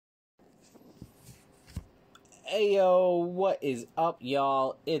Ayo, what is up,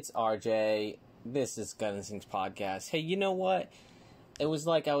 y'all? It's RJ. This is Gun Instincts Podcast. Hey, you know what? It was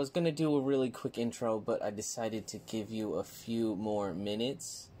like I was going to do a really quick intro, but I decided to give you a few more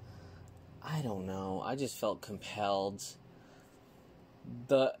minutes. I don't know. I just felt compelled.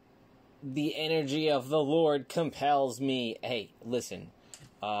 The energy of the Lord compels me. Hey, listen.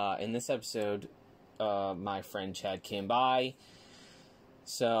 In this episode, my friend Chad came by.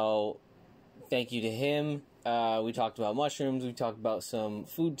 So, thank you to him. We talked about mushrooms. We talked about some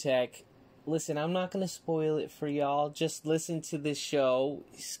food tech. Listen, I'm not going to spoil it for y'all. Just listen to this show.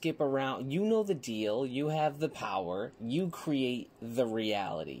 Skip around. You know the deal. You have the power. You create the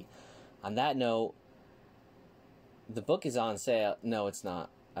reality. On that note, the book is on sale. No, it's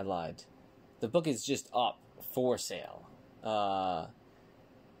not. I lied. The book is just up for sale.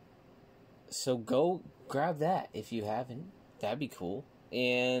 So go grab that if you haven't. That'd be cool.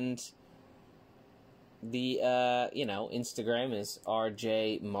 And the, Instagram is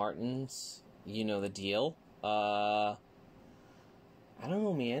RJ Martins. You know the deal. I don't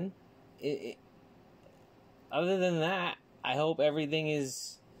know, man. Other than that, I hope everything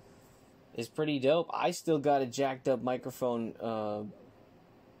is pretty dope. I still got a jacked up microphone,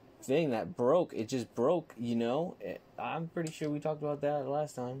 thing that broke. It just broke, I'm pretty sure we talked about that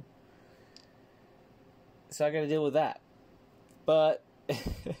last time. So I gotta deal with that. But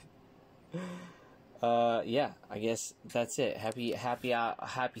yeah, I guess that's it. Happy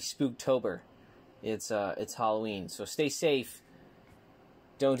Spooktober. It's Halloween, so stay safe.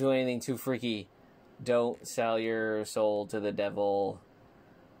 Don't do anything too freaky. Don't sell your soul to the devil.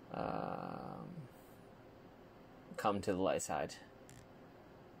 Come to the light side.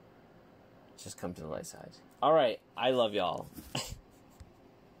 Just come to the light side. All right, I love y'all.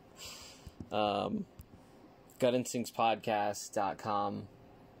 GutInstinctspodcast.com.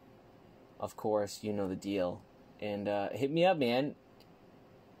 Of course, you know the deal. And hit me up, man.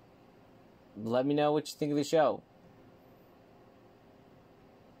 Let me know what you think of the show.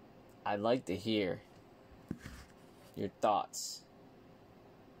 I'd like to hear your thoughts.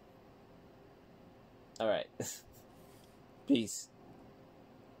 Alright. Peace.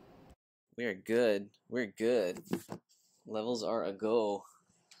 We're good. Levels are a go.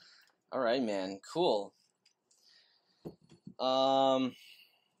 Alright, man. Cool. Alright,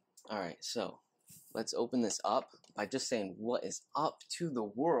 so let's open this up by just saying what is up to the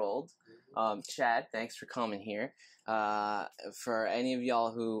world. Chad, thanks for coming here. For any of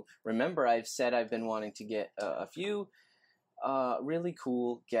y'all who remember, I've said I've been wanting to get a few really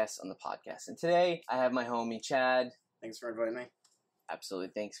cool guests on the podcast. And today I have my homie Chad. Thanks for inviting me.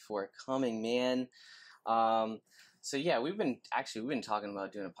 Absolutely. Thanks for coming, man. So yeah, we've been talking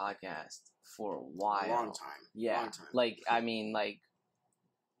about doing a podcast for a while. A long time. Yeah. Long time. Like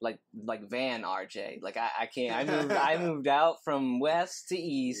Van RJ. Like I can't. I moved out from west to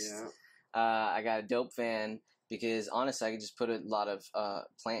east. Yeah. I got a dope van because honestly, I could just put a lot of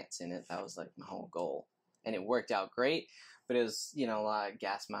plants in it. That was like my whole goal, and it worked out great. But it was a lot of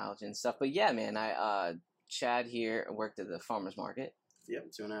gas mileage and stuff. But yeah, man, Chad here worked at the farmers market. Yep,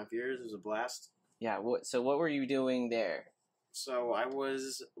 2.5 years. It was a blast. Yeah. So what were you doing there? So I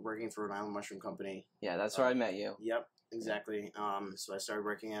was working for Rhode Island Mushroom Company. Yeah, that's where I met you. Yep, exactly. So I started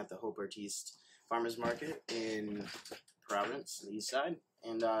working at the Hope Artiste Farmers Market in Providence, the east side.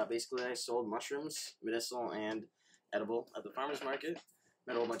 And basically I sold mushrooms, medicinal and edible at the farmers market.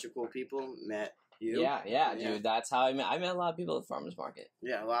 Met a whole bunch of cool people. Met you. Yeah, dude. That's how I met. I met a lot of people at the farmers market.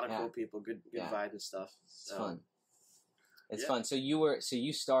 Yeah, a lot of cool people. Good vibe and stuff. So, it's fun. It's fun. So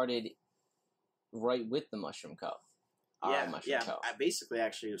you started right with the Mushroom Co. Co. I basically,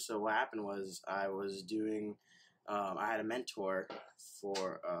 actually, so what happened was I was doing, I had a mentor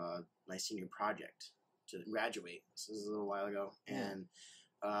for my senior project to graduate. This was a little while ago. And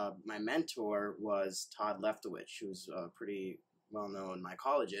my mentor was Todd Leftowich, who's a pretty well-known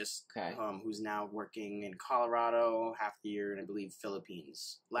mycologist, who's now working in Colorado, half the year, and I believe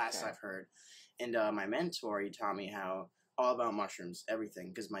Philippines, last I've heard. And my mentor, he taught me all about mushrooms, everything,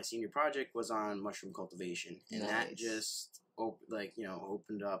 because my senior project was on mushroom cultivation, and that just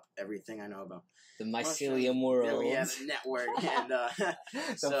opened up everyone I know about the mycelium world. Yeah, the network and the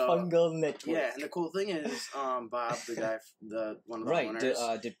fungal network. Yeah, and the cool thing is, Bob, the guy, one of the owners,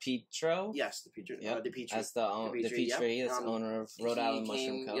 DePietro. Yes, DePietro. Yep. DePietri. That's the DePietri. That's the owner of Rhode Island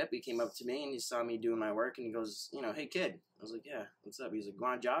Mushroom Co. Yep, he came up to me and he saw me doing my work and he goes, "Hey kid." I was like, "Yeah, what's up?" He's like, "You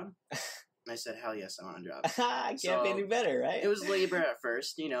want a job?" I said, hell yes, I want a job. Can't be any better, right? It was labor at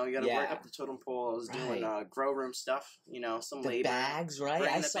first, you know, you gotta work up the totem pole. I was doing grow room stuff, you know, some labor. Bags, right?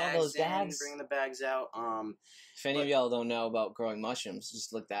 I saw those bags. Bringing the bags out. If any of y'all don't know about growing mushrooms,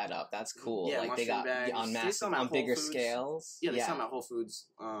 just look that up. That's cool. Yeah, like they got bags. on bigger scales. Yeah, they sell them at Whole Foods.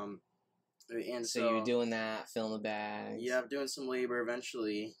 And so you're doing that, filling the bags. Yeah, I'm doing some labor.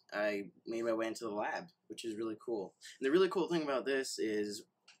 Eventually, I made my way into the lab, which is really cool. And the really cool thing about this is,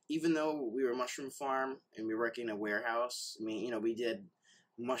 even though we were a mushroom farm and we were working in a warehouse, I mean, you know, we did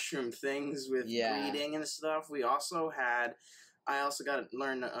mushroom things with breeding and stuff. I also got to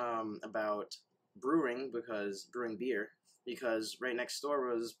learn about brewing beer, because right next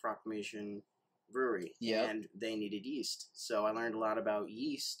door was Proclamation Brewery, and they needed yeast. So I learned a lot about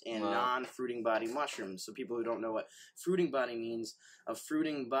yeast and non-fruiting body mushrooms. So people who don't know what fruiting body means, a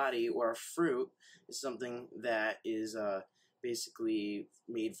fruiting body or a fruit is something that is basically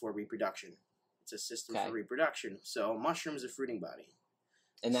made for reproduction. It's a system for reproduction. So mushroom is a fruiting body.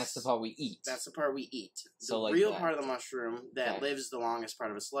 And that's the part we eat. That's the part we eat. So the like real part of the mushroom that lives the longest part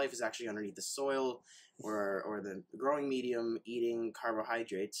of its life is actually underneath the soil or the growing medium, eating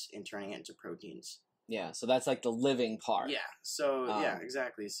carbohydrates and turning it into proteins. Yeah, so that's like the living part. Yeah, so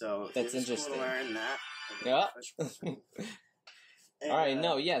exactly. So that's interesting. Cool to learn that. Yeah. All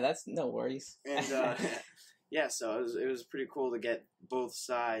right, that's no worries. And so it was pretty cool to get both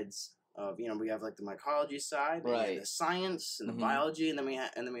sides of, you know, we have like the mycology side, and the science and the biology, and then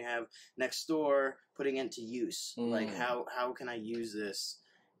we have next door putting it into use. Like how can I use this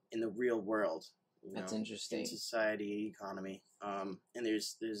in the real world? That's interesting. In society, economy, and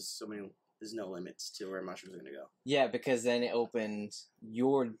there's no limits to where mushrooms are going to go. Yeah, because then it opened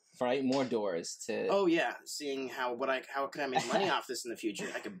more doors to. Oh yeah, seeing how can I make money off this in the future?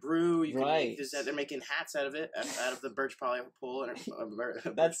 I could brew. You can make this. They're making hats out of it, out of the birch polypole.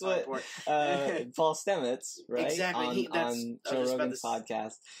 That's what Paul Stamets, right? Exactly. On Joe Rogan's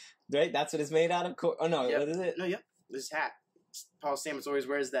podcast, right? That's what it's made out of. Oh no, what is it? No, this hat. Paul Stamets always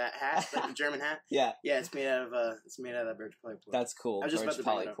wears that hat, like the German hat. Yeah, it's made out of that birch polypore. That's cool. Birch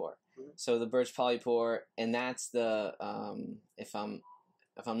polypore. So the birch polypore, and that's the if I'm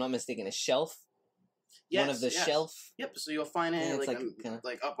not mistaken, a shelf. Yes, one of the shelf. Yep. So you'll find it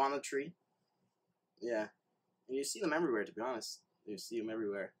like up on the tree. Yeah, and you see them everywhere. To be honest, you see them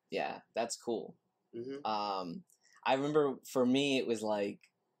everywhere. Yeah, that's cool. I remember for me it was like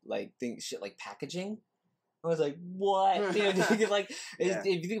shit like packaging. I was like, what? Dude, like, if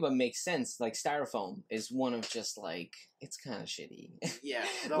you think about it, makes sense. Like, styrofoam is one of just, like, it's kind of shitty. Yeah.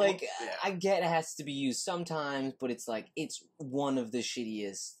 I get it has to be used sometimes, but it's, like, it's one of the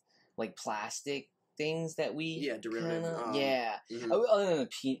shittiest, like, plastic things that we... Yeah, derivative. Other than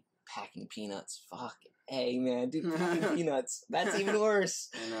packing peanuts. Fuck. Hey, man, dude, packing peanuts. That's even worse.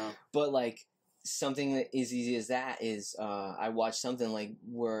 I know. But, like, something that is easy as that is, I watched something, like,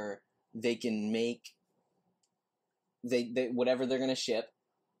 where they can make... They whatever they're gonna ship,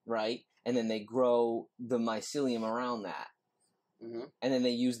 right? And then they grow the mycelium around that, and then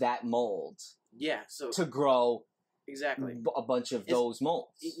they use that mold, to grow a bunch of those molds.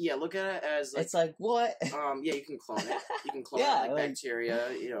 Yeah, look at it as like, it's like what? You can clone it. You can clone it like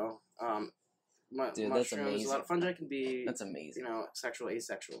bacteria. You know, dude, mushrooms. that's amazing. A lot of fungi can be that's amazing. You know, sexual,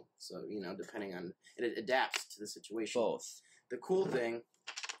 asexual. So you know, depending on it adapts to the situation. Both. The cool thing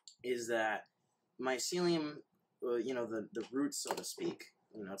is that mycelium. You know, the roots, so to speak.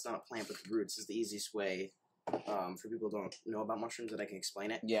 You know, it's not a plant, but the roots is the easiest way for people who don't know about mushrooms that I can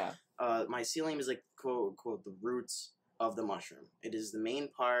explain it. Yeah. Mycelium is like, quote, unquote, the roots of the mushroom. It is the main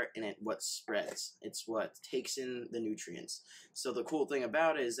part and what spreads. It's what takes in the nutrients. So the cool thing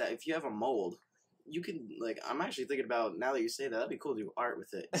about it is that if you have a mold, you can, like, I'm actually thinking about, now that you say that, that'd be cool to do art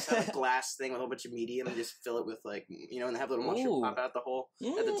with it. Just have a glass thing with a whole bunch of medium and just fill it with, like, you know, and have a little mushroom pop out the hole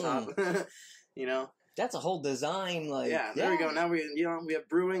at the top. You know? That's a whole design, like... Yeah, there we go. Now we have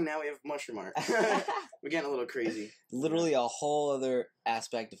brewing, now we have mushroom art. We're getting a little crazy. Literally a whole other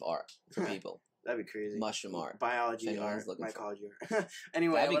aspect of art for people. That'd be crazy. Mushroom art. Biology art, mycology art.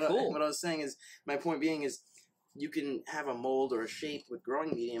 Anyway, what I was saying is, my point being is, you can have a mold or a shape with growing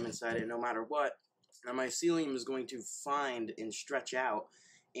medium inside it no matter what. Now, mycelium is going to find and stretch out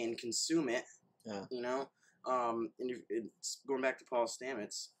and consume it, you know? And it's going back to Paul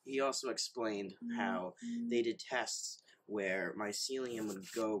Stamets, he also explained how they did tests where mycelium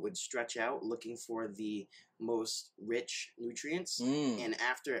would stretch out looking for the most rich nutrients, and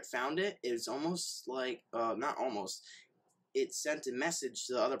after it found it, it was almost like it sent a message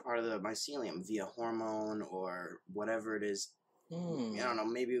to the other part of the mycelium via hormone or whatever it is. I don't know,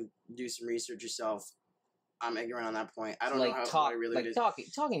 maybe do some research yourself. I'm ignorant on that point. I don't know how it really is.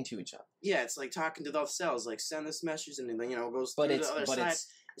 Talking to each other. Yeah, it's like talking to the cells. Like send this message, and then it goes through the other side.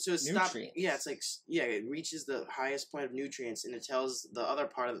 So it's nutrients. It's like it reaches the highest point of nutrients, and it tells the other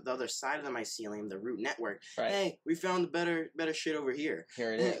part of the other side of the mycelium, the root network. Right. Hey, we found the better shit over here.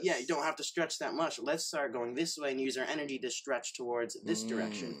 Here it is. Yeah, you don't have to stretch that much. Let's start going this way and use our energy to stretch towards this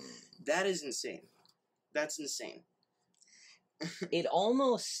direction. That is insane. That's insane. It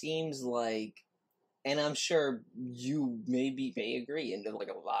almost seems like, and I'm sure you may agree, and like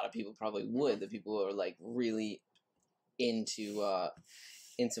a lot of people probably would, the people who are like really into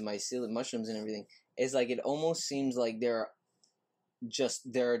mycelium mushrooms and everything, is like it almost seems like there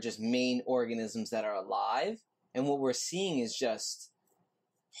are just main organisms that are alive, and what we're seeing is just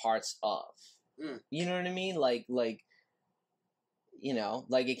parts of. You know what I mean? Like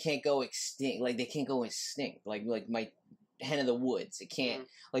it can't go extinct. Like they can't go extinct. Like my hen of the woods. It can't.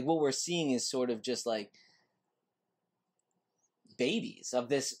 Like what we're seeing is sort of just like babies of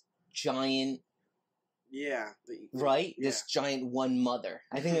this giant. Yeah. Right? Yeah. This giant one mother.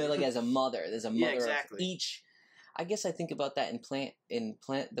 I think of it like as a mother. There's a mother of each. I guess I think about that in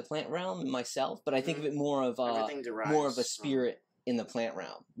the plant realm myself, but I think of it more of a spirit in the plant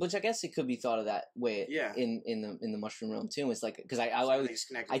realm, which I guess it could be thought of that way. Yeah. In the mushroom realm too. It's like because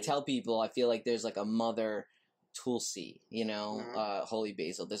I tell people I feel like there's like a mother Tulsi, holy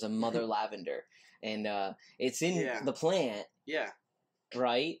basil. There's a mother lavender, and it's in the plant. Yeah.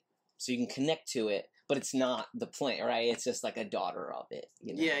 Right. So you can connect to it. But it's not the plant, right? It's just like a daughter of it.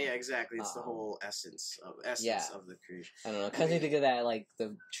 Yeah, exactly. It's the whole essence of the creation. I don't know. Kind of think of that like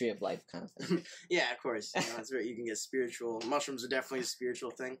the tree of life kind of thing. Yeah, of course. That's where you can get spiritual. Mushrooms are definitely a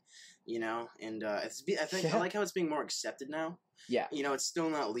spiritual thing, and I like how it's being more accepted now. Yeah. It's still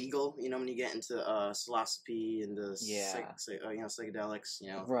not legal. When you get into psilocybin and the psychedelics.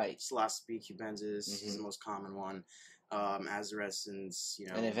 Right. Psilocybin cubensis is the most common one. Azarescens,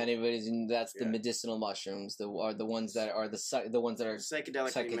 and if anybody's that's the medicinal mushrooms, the ones that are the ones that are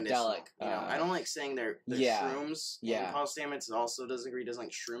psychedelic. I don't like saying they're shrooms. Yeah, Paul Stamets also doesn't agree. Doesn't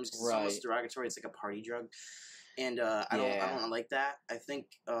like shrooms. It's almost derogatory. It's like a party drug, and I don't like that. I think,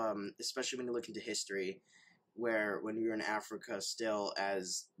 especially when you look into history, where when we were in Africa, still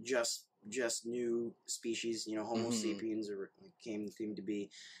as just new species, Homo sapiens came to be,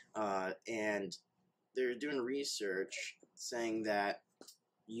 and they're doing research saying that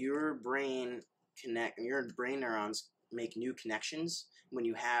your brain neurons make new connections when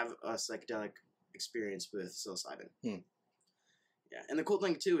you have a psychedelic experience with psilocybin. Yeah, and the cool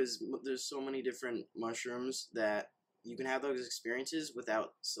thing too is there's so many different mushrooms that you can have those experiences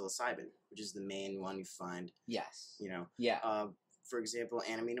without psilocybin, which is the main one you find. Yes. For example,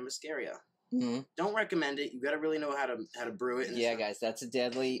 Anemia muscaria. Don't recommend it. You got to really know how to brew it. Guys, that's a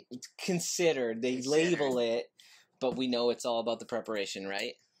deadly. They label it, but we know it's all about the preparation,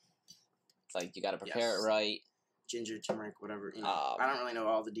 right? It's like you got to prepare it right. Ginger, turmeric, whatever. I don't really know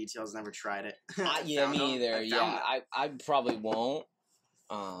all the details. Never tried it. Me either. I probably won't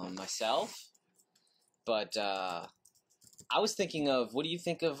myself. But I was thinking of. What do you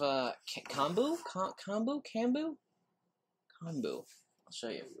think of kombu? Kombu. I'll show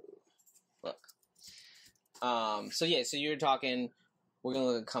you. Look. So you're talking. We're gonna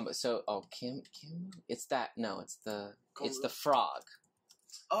look at kombu. So Kim. It's that. No, it's the frog.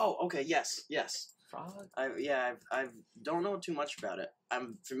 Oh, okay. Yes. Frog. I don't know too much about it.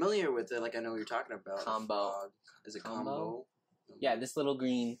 I'm familiar with it. Like I know what you're talking about. Combo. Is it combo? Yeah, this little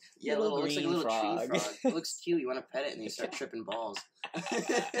green. Yeah, looks like a little tree frog. It looks cute. You want to pet it, and you start tripping balls.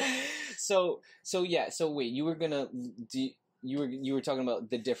 So wait, you were talking about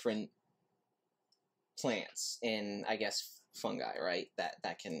the different plants and I guess fungi, right?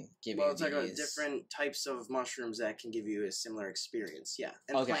 That can give you. Well, it's like different types of mushrooms that can give you a similar experience. Yeah,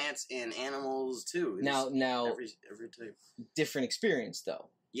 and plants and animals too. Now, every type. Different experience though.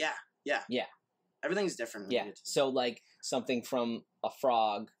 Yeah. Everything's different. Yeah. So like something from a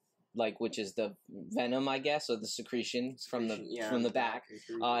frog, like which is the venom, I guess, or the secretion from the back.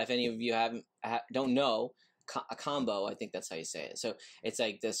 If any of you don't know. A combo, I think that's how you say it. So it's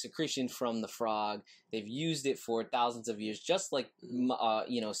like the secretion from the frog. They've used it for thousands of years, just like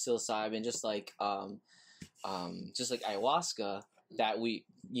psilocybin, just like ayahuasca. That we,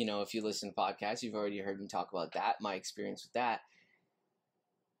 if you listen to podcasts, you've already heard me talk about that. My experience with that.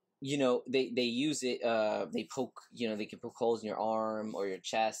 They use it. They poke. They can poke holes in your arm or your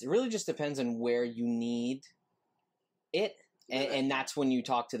chest. It really just depends on where you need it. And that's when you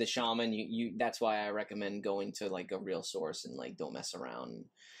talk to the shaman. You that's why I recommend going to like a real source and like don't mess around.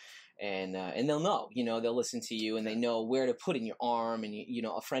 And they'll know. They'll listen to you and they know where to put in your arm. And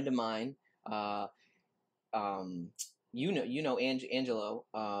a friend of mine, Angelo.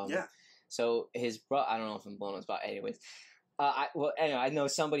 Yeah. So his bro, I don't know if I'm blowing on the spot. Anyways, anyway, I know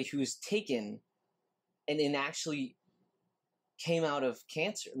somebody who's taken and actually came out of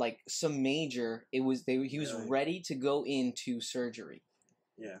cancer, like some major. He was ready to go into surgery.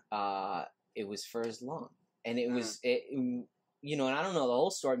 Yeah. It was for his lung, and it was and I don't know the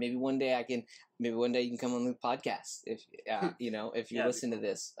whole story. Maybe one day you can come on the podcast if if you listen to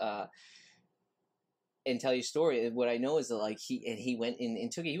this. And tell your story. What I know is that like he went in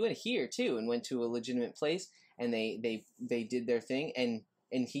and took it. He went here too and went to a legitimate place, and they did their thing, and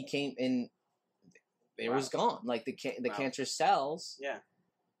he came and it was gone. Like the cancer cells. Yeah.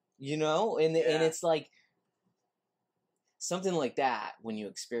 And it's like something like that when you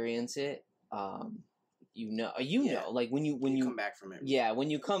experience it. Like when you come back from it. Yeah, when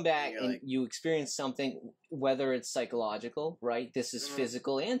you come back and like, you experience something, whether it's psychological, right? This is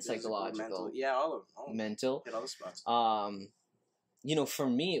physical and psychological. Mental. Yeah, all of them. Mental. Hit all the spots. For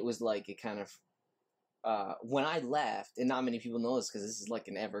me, it was like it kind of when I left, and not many people know this because this is like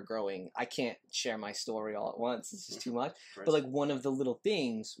an ever growing. I can't share my story all at once; it's just too much. But like one of the little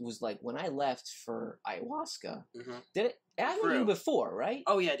things was like when I left for ayahuasca. Did it? I knew you before, right?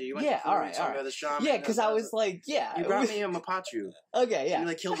 Oh yeah, dude. You went to all right. The shaman. Yeah, because I was like, you brought me a mapachu. Okay, yeah. You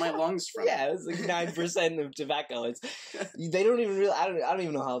like killed my lungs from. Yeah, it was like 9% of tobacco. They don't even really. I don't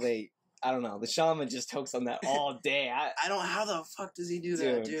even know how they. I don't know. The shaman just hooks on that all day. I don't. How the fuck does he do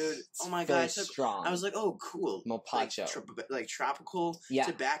that, dude? Oh my god! Strong. I was like, oh, cool. Mapacho. Like tropical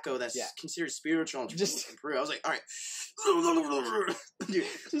tobacco that's considered spiritual. Just Peru. I was like, all right, dude.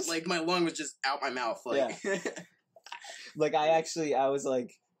 Like my lung was just out my mouth. Like, like I was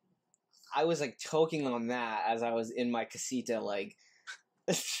like choking on that as I was in my casita, like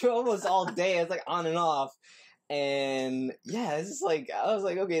almost all day. I was like on and off. And it's just like I was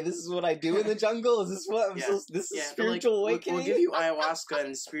like, okay, this is what I do in the jungle. Is this what I'm supposed? This is spiritual awakening. We'll give you ayahuasca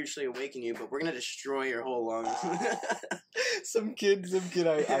and spiritually awaken you, but we're gonna destroy your whole lungs. some kid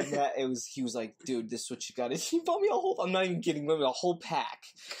I met. He was like, dude, this is what you got. He bought me a whole. I'm not even kidding. Bought me a whole pack.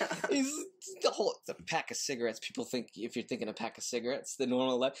 It's a pack of cigarettes. People think if you're thinking a pack of cigarettes, the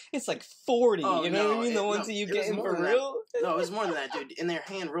normal level, it's like 40. Oh, you know what I mean? The ones that you get in for real. No, it was more than that, dude. In their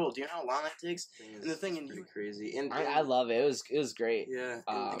hand rolled. Do you know how long that takes? And the thing, you crazy. And I love it. It was great. Yeah,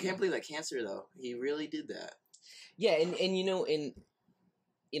 I can't believe that cancer though. He really did that. Yeah, and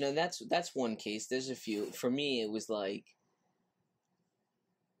that's one case. There's a few. For me, it was like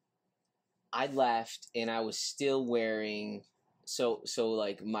I left and I was still wearing so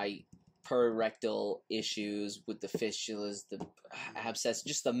like my perirectal issues with the fistulas, the abscess,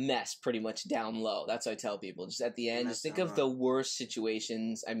 just the mess pretty much down low. That's what I tell people. Just at the end, just think of the worst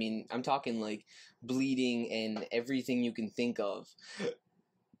situations. I mean, I'm talking like bleeding and everything you can think of,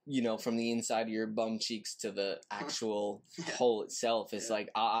 from the inside of your bum cheeks to the actual hole itself. It's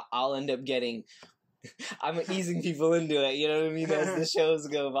like, I'll end up getting, I'm easing people into it, you know what I mean, as the shows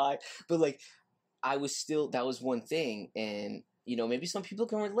go by. But like, that was one thing. And, maybe some people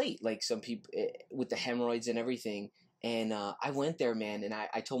can relate, like some people with the hemorrhoids and everything. And I went there, man, and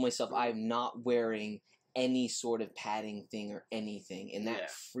I told myself I'm not wearing any sort of padding thing or anything. And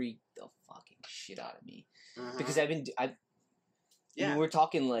that freaked the fucking shit out of me. Because we're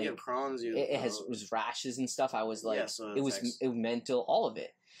talking like, you have Crohn's, it was rashes and stuff. I was like, it was mental, all of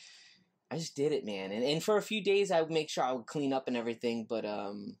it. I just did it, man. And for a few days, I would make sure I would clean up and everything. But,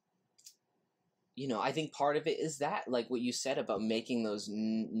 I think part of it is that, like what you said about making those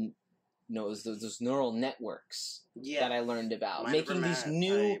those neural networks that I learned about, making these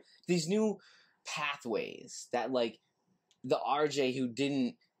new pathways that, like, the RJ who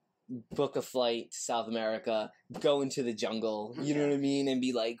didn't book a flight to South America, go into the jungle, you know what I mean, and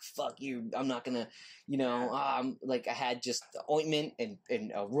be like, fuck you, I'm not gonna, like I had just the ointment and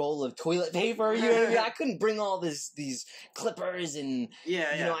a roll of toilet paper, you know what I mean? I couldn't bring all these clippers and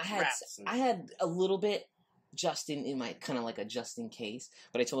I had a little bit just in my kind of like a just in case,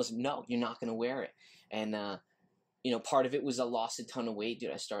 but I told us, no, you're not gonna wear it. And part of it was I lost a ton of weight,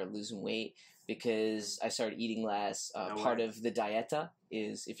 dude. I started losing weight because I started eating less. Part of the dieta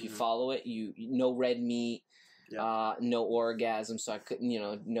is, if you follow it, you no red meat, no orgasm. So I couldn't,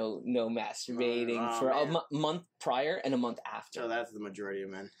 no masturbating for a month prior and a month after. So that's the majority of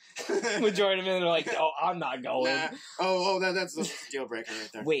men. Majority of men are like, oh, I'm not going. Nah. That's the deal breaker right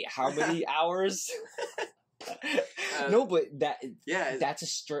there. Wait, how many hours? No, but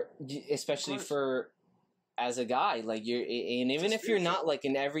that's especially for, as a guy, like and even if you're not like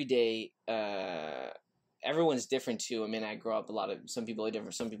an everyday, everyone's different too. I mean, I grew up some people are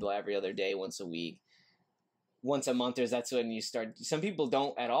different. Some people every other day, once a week. once a month, or that's when you start. Some people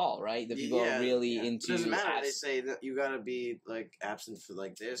don't at all, right? The people are really into. It doesn't matter. They say that you gotta be like absent for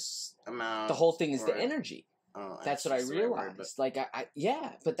like this amount. The whole thing is the energy. Oh, that's what I realized. Right word,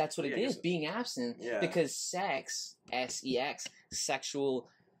 but... but that's what it is. Being absent, because sex, sex, sexual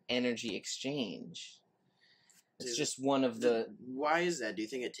energy exchange. It's just one of the. Why is that? Do you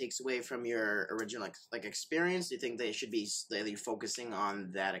think it takes away from your original like experience? Do you think they should be focusing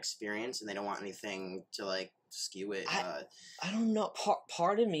on that experience and they don't want anything to like skew it? I don't know.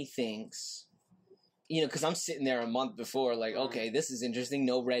 Part of me thinks, because I'm sitting there a month before, like, okay, this is interesting.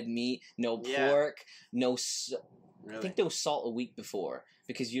 No red meat, no pork, no. Really? I think there was salt a week before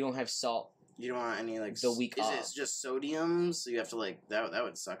because you don't have salt. You don't want any like the week off. It's just sodium, so you have to like that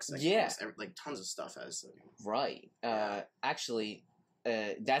would suck. Like tons of stuff has sodium. Right. Actually,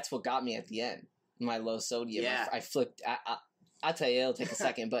 that's what got me at the end. My low sodium. Yeah. I flipped. I'll tell you, it'll take a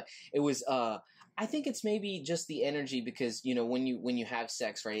second, but it was. I think it's maybe just the energy because when you have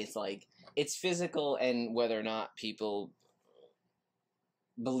sex, right? It's like it's physical, and whether or not people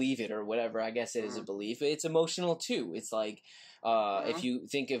believe it or whatever, I guess it is a belief. It's emotional too. It's like. If you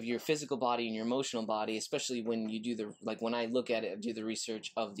think of your physical body and your emotional body, especially when you do when I look at it, I do the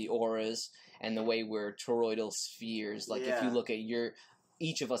research of the auras and the way we're toroidal spheres. Like if you look at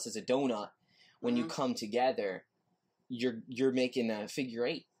each of us as a donut, when you come together, you're making a figure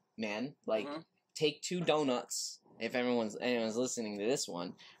eight, man. Like take two donuts. If anyone's listening to this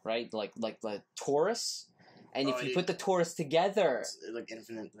one, right? Like the torus. And if you put the torus together... It's like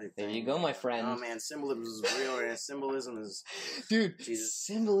infinite. Like, there you go, my friend. Oh, man. Symbolism is real, and symbolism is... Dude,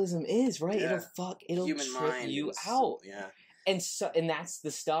 symbolism is, right? Yeah. It'll trip you out. Yeah. And that's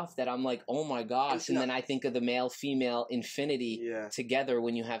the stuff that I'm like, oh my gosh. And then I think of the male-female infinity together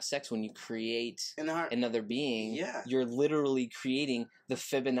when you have sex, when you create another being. Yeah. You're literally creating the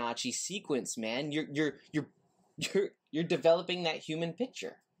Fibonacci sequence, man. You're developing that human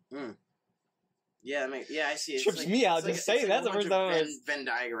picture. Mm. Yeah, I see. It trips me out just saying that's the first time. Venn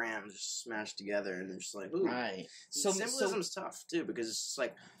diagrams just smashed together, and they're just like, ooh. Right. So symbolism's tough too because it's just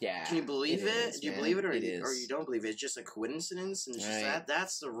like, can you believe it? Do you believe it, or you don't believe it? It's just a coincidence, and it's just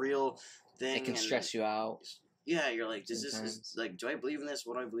that's the real thing. It can stress you out. Yeah, you're like, do I believe in this?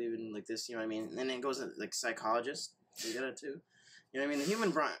 What do I believe in? Like this, you know what I mean? And then it goes to like psychologists. You get it too. You know what I mean?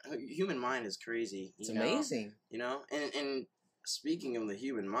 The human mind is crazy. It's amazing. And speaking of the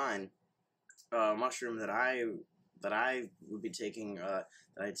human mind. Mushroom that I would be taking that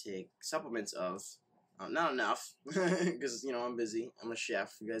I take supplements of, not enough because I'm busy. I'm a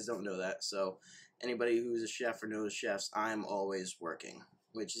chef. You guys don't know that, so anybody who's a chef or knows chefs, I'm always working,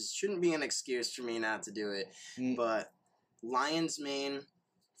 which shouldn't be an excuse for me not to do it. But lion's mane,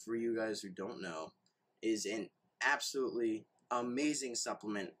 for you guys who don't know, is an absolutely amazing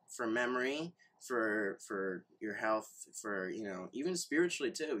supplement for memory. For your health, for even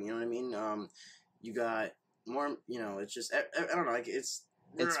spiritually too. You know what I mean? You got more. It's just I don't know. Like it's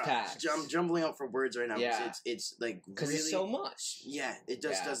packed. I'm jumbling up for words right now. Yeah. It's like because really, it's so much. Yeah, it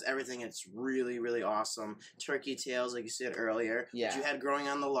does everything. It's really really awesome. Turkey tails, like you said earlier. Yeah. That you had growing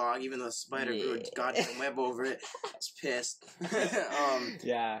on the log, even though the spider grew a goddamn web over it. I was pissed.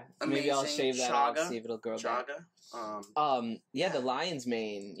 Yeah. Maybe I'll shave that out, see if it'll grow back. The lion's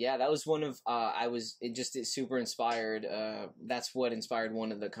mane. Yeah, that was one of it's super inspired. That's what inspired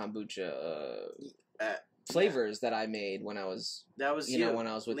one of the kombucha flavors that I made when I was when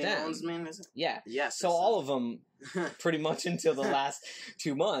I was with Lion's them. Mane, is it? Yeah. Yes. So all of them pretty much until the last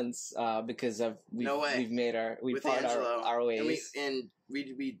 2 months because we've part our ways.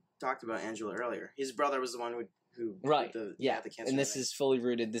 We talked about Angelo earlier. His brother was the one who right. The cancer. And this is fully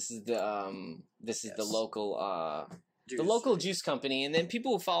rooted. This is the local local juice company. And then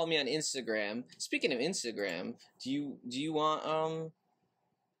people will follow me on Instagram. Speaking of Instagram, do you want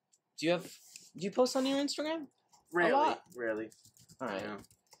do you post on your Instagram? Rarely. All right.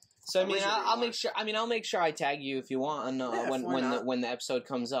 So I'll make sure. I'll make sure I tag you if you want when the episode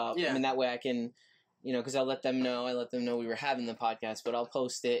comes up. Yeah. I mean that way I can, because I'll let them know. I let them know we were having the podcast, but I'll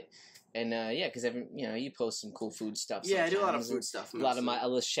post it. And because you post some cool food stuff. Yeah, I do a lot of food stuff. A lot of my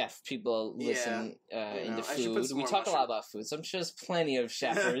chef people listen into food. We talk a lot about food, so I'm sure there's plenty of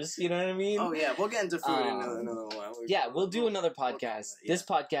chefers. You know what I mean? Oh yeah, we'll get into food in another while. We'll do another podcast. This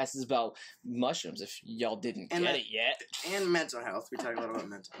podcast is about mushrooms. If y'all didn't get it yet, and mental health. We talk a lot about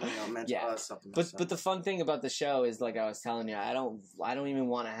mental supplements. But the fun thing about the show is, like I was telling you, I don't even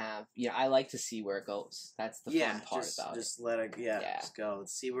want to have. I like to see where it goes. That's the fun part about it. Just let it. Just go.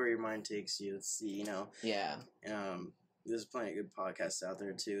 Let's see where your mind takes you. Let's see, there's plenty of good podcasts out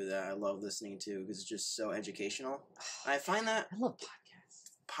there too that I love listening to because it's just so educational. I find that I love podcasts.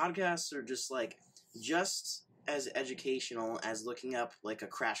 Podcasts are just like as educational as looking up like a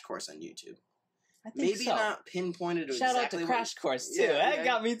crash course on YouTube. I think Maybe so. not pinpointed to Shout exactly out to Crash Course too. Yeah, That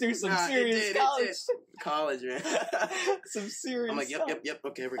got me through some serious it college. College, man. Some serious. I'm like, stuff. yep.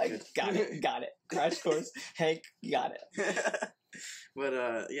 Okay, we're good. Got it. Crash Course. Hank, got it. But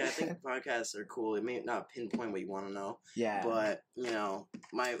I think podcasts are cool. It may not pinpoint what you want to know. Yeah. But you know,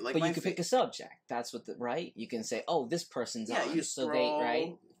 you can pick a subject. That's what right. You can say, oh, this person's on. You so they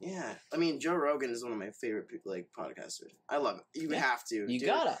right. Yeah, I mean, Joe Rogan is one of my favorite podcasters. I love it. You have to. You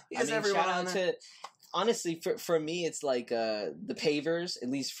gotta. Shout out to. Honestly, for me, it's like the pavers. At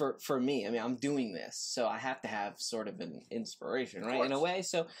least for me, I mean, I'm doing this, so I have to have sort of an inspiration, right? In a way,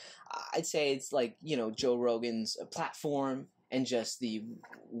 so I'd say it's like Joe Rogan's platform and just the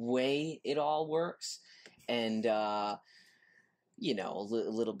way it all works, and a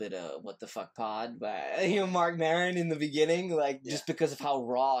little bit of What the Fuck Pod by Mark Maron in the beginning, just because of how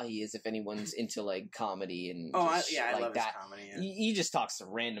raw he is. If anyone's into like comedy and I love his comedy. Yeah. He just talks to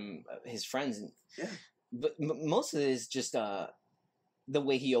random his friends, and but most of it is just the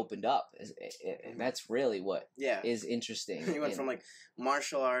way he opened up. That's really what is interesting. He went from like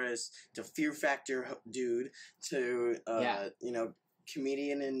martial artist to Fear Factor dude to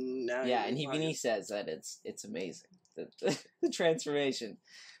comedian, and now and he says that it's amazing. The transformation.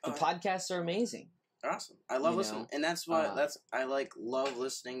 The podcasts are amazing. Awesome. I love listening. And that's what I love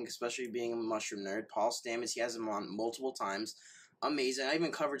listening, especially being a mushroom nerd. Paul Stamets, he has him on multiple times. Amazing. I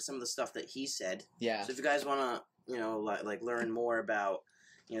even covered some of the stuff that he said. Yeah. So if you guys want to, learn more about,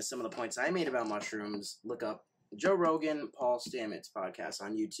 some of the points I made about mushrooms, look up Joe Rogan, Paul Stamets podcast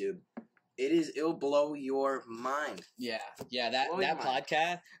on YouTube. It'll blow your mind. Yeah. Yeah, that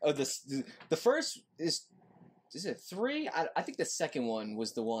podcast. Oh, the first is it 3? I think the second one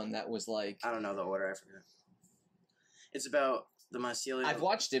was the one that was like... I don't know the order. I forget. It's about the mycelium. I've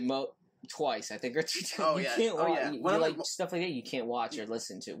watched it twice, I think, or 2 times. Oh, yeah. You stuff like that you can't watch or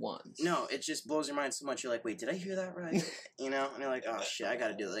listen to once. No, it just blows your mind so much. You're like, wait, did I hear that right? And you're like, oh, shit, I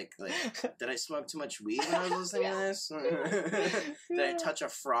gotta do it. Like, did I smoke too much weed when I was listening to this? Did I touch a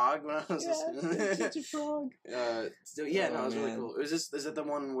frog when I was listening? Touch a frog. It was really cool. Is it the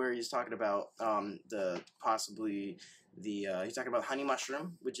one where he's talking about he's talking about honey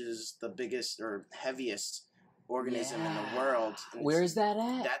mushroom, which is the biggest or heaviest organism in the world. Where is that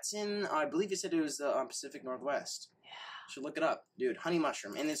at? That's in, I believe you said it was the Pacific Northwest. Yeah. Should look it up. Dude, honey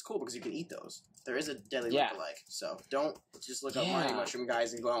mushroom. And it's cool because you can eat those. There is a deadly lookalike. So don't just look up honey mushroom,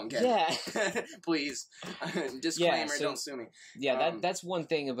 guys, and go out and get it. Please. Disclaimer, don't sue me. Yeah, that's one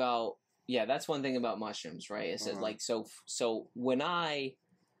thing about, mushrooms, right? It says, so when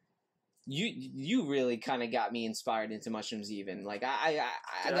you really kind of got me inspired into mushrooms even. Like, I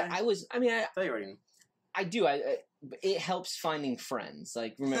thought you already knew. I do. It helps finding friends.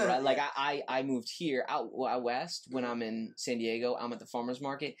 Like, remember, I moved here out west when I'm in San Diego. I'm at the farmer's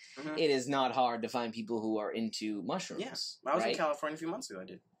market. Mm-hmm. It is not hard to find people who are into mushrooms. Yes, I was in California a few months ago. I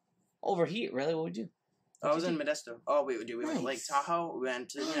did. Over here, really? What would you do? I was in Modesto. Oh, we went to Lake Tahoe. We went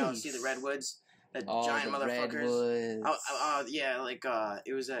to see the redwoods. The giant motherfuckers.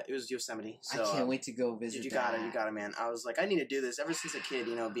 It was Yosemite. So, I can't wait to go visit. Dude, you got it, man. I was like, I need to do this. Ever since a kid,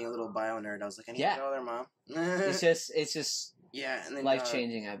 being a little bio nerd, I was like, I need to go there, Mom. it's just and then, life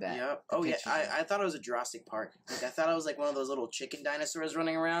changing. I bet. Yep. Oh yeah. I thought it was a Jurassic Park. Like, I thought I was like one of those little chicken dinosaurs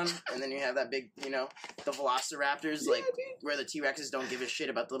running around, and then you have that big, the Velociraptors, where the T-Rexes don't give a shit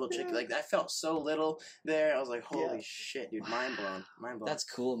about the little chicken. Like, I felt so little there. I was like, holy shit, dude, mind blown. That's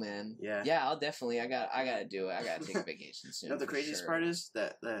cool, man. Yeah. Yeah, I'll definitely. I gotta do it. I gotta take a vacation soon. The craziest part is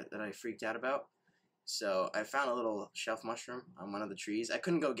that I freaked out about. So I found a little shelf mushroom on one of the trees. I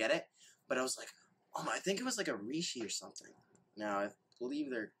couldn't go get it, but I was like, oh my! I think it was like a reishi or something. Now, I believe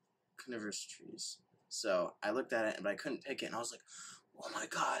they're coniferous trees. So I looked at it, but I couldn't pick it, and I was like, oh my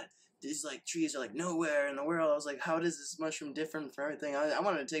god, these trees are nowhere in the world. I was like, how does this mushroom different from everything? I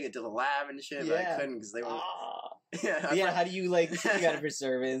wanted to take it to the lab and shit, but I couldn't because they were... how do you, you gotta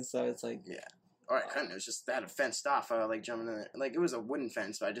preserve it, so it's like... Yeah. Or I couldn't, it was just, they had it fenced off. I was jumping in it. It was a wooden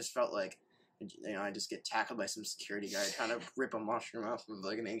fence, but I just felt like... I just get tackled by some security guy trying to rip a mushroom off of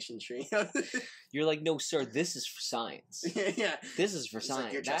an ancient tree. You're like, no, sir, this is for science. Yeah. This is for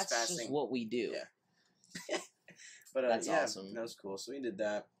science. Like, that's just what we do. Yeah. But that's awesome. That was cool. So we did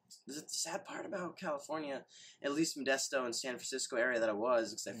that. The sad part about California, at least Modesto and San Francisco area that I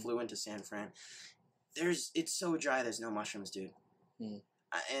was, because I flew into San Fran, it's so dry, there's no mushrooms, dude.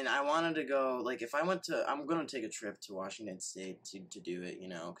 And I wanted to go, if I went to, I'm going to take a trip to Washington State to do it,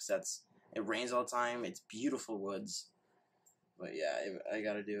 because it rains all the time. It's beautiful woods. But yeah, I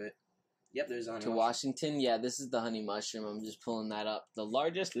gotta do it. Yep, there's honey to mushroom. Washington. Yeah, this is the honey mushroom. I'm just pulling that up. The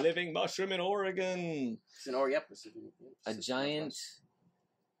largest living mushroom in Oregon. It's in Oregon. A giant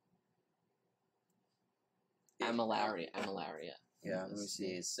Amalaria. Yeah, let me see.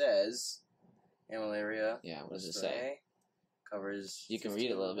 It says Amalaria. Yeah, what does it say? Covers. You can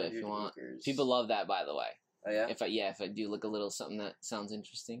read it a little bit if you want. Acres. People love that, by the way. Oh yeah. If I do look a little something that sounds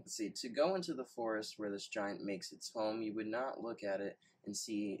interesting. Let's see. To go into the forest where this giant makes its home, you would not look at it and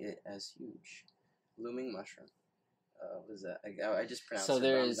see it as huge. Blooming mushroom. What is that? I just pronounced it. So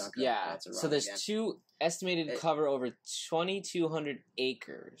there's So there's again. two estimated to cover over 2,200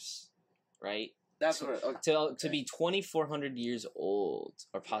 acres, right? That's what to be 2,400 years old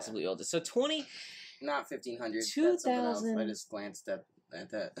or possibly older. So not 1,500. 2,000. I just glanced at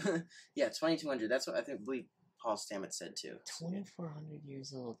that. Yeah, 2,200. That's what I believe Paul Stamets said too. 2,400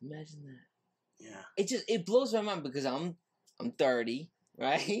 years old. Imagine that. Yeah. It blows my mind because I'm 30,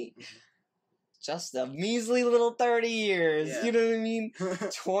 right? Mm-hmm. Just a measly little 30 years. Yeah. You know what I mean?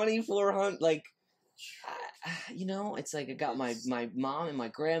 2,400. Like, it's like I got my mom and my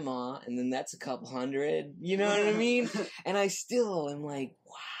grandma, and then that's a couple hundred. You know what I mean? And I still am like,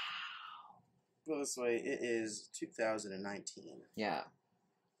 wow. Well, this way, it is 2019. Yeah.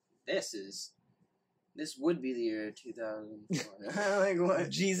 This would be the year 2000. Like what?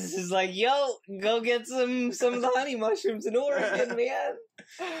 Jesus is like, yo, go get some of the honey mushrooms in Oregon, man.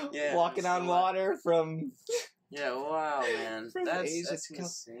 Yeah, walking on water from. Yeah, wow, man. That's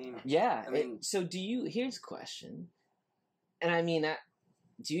insane. Yeah. Here's a question. And I mean,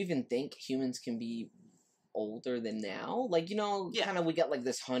 do you even think humans can be older than now? Like, kind of we got like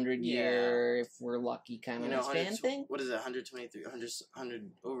this 100-year, if we're lucky, kind of span thing. What is it, 123,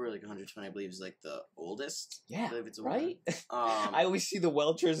 100, over like 120, I believe, is like the oldest. Yeah, I believe it's right? I always see the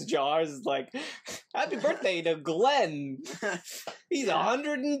Welch's jars like, happy birthday to Glenn. He's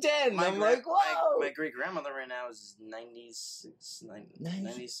 110. I'm like, whoa. My great-grandmother right now is 96,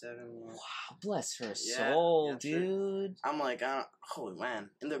 97. Wow, bless her soul, dude. I'm like, holy man.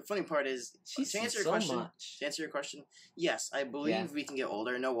 And the funny part is, to answer your question, yes, I believe we can get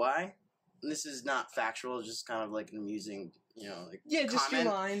older. Know why? And this is not factual, it's just kind of like an amusing, just your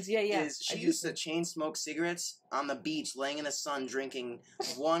lines. Yeah. She used to chain smoke cigarettes on the beach, laying in the sun, drinking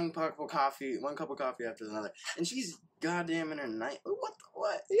one cup of coffee after another, and she's goddamn in her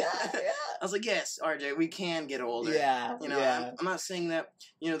what? Yeah. I was like, yes, RJ, we can get older. Yeah. I'm not saying that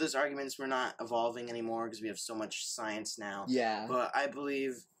there's arguments we're not evolving anymore because we have so much science now. Yeah. But I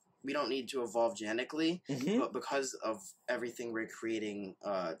believe we don't need to evolve genetically, but because of everything we're creating,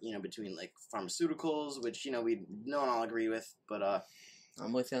 between like pharmaceuticals, which no one all agree with, but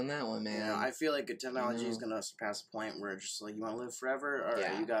I'm with you on that one, man. I feel like technology is gonna surpass a point where it's just like, you want to live forever, all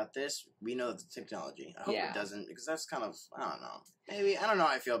right, you got this. We know the technology. I hope it doesn't, because that's kind of, I don't know. Maybe I don't know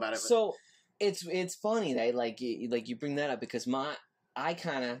how I feel about it. But. So it's funny that like you bring that up because I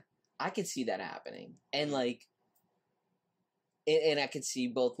could see that happening, and like. And I could see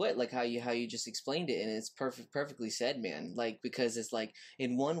both ways, like how you just explained it, and it's perfectly said, man. Like, because it's like,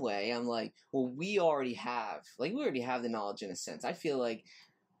 in one way, I'm like, well, we already have the knowledge in a sense. I feel like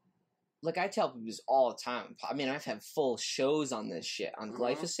I tell people this all the time. I mean, I've had full shows on this shit, on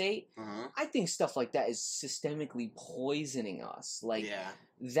glyphosate. I think stuff like that is systemically poisoning us. Like,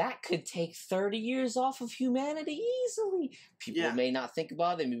 that could take 30 years off of humanity easily. People may not think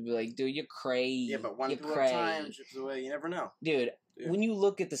about it. They may be like, dude, you're crazy. Yeah, but one time chips away, you never know. Dude, when you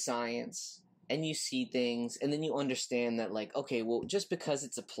look at the science and you see things, and then you understand that, like, okay, well, just because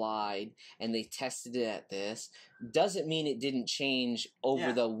it's applied and they tested it at this, doesn't mean it didn't change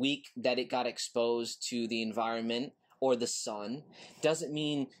over the week that it got exposed to the environment or the sun. Doesn't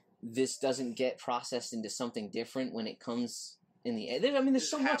mean this doesn't get processed into something different when it comes in the air. I mean, there's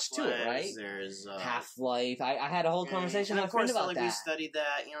so much to it, right? There's half-life. I had a whole conversation with a friend about that. We studied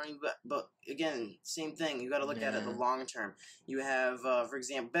that, but again, same thing. You got to look at it the long term. You have, for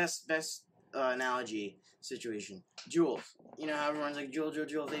example, best analogy situation. Juul. How everyone's like, Juul,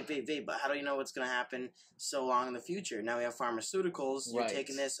 vape. But how do you know what's going to happen so long in the future? Now we have pharmaceuticals. You're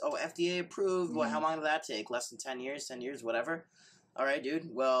taking this, FDA approved. Well, how long did that take? Less than 10 years, whatever. All right, dude.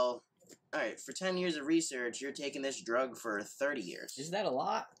 Well, all right, for 10 years of research, you're taking this drug for 30 years. Is that a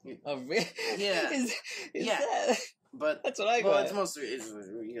lot? Yeah. Is that... But that's what I got. Well, it's mostly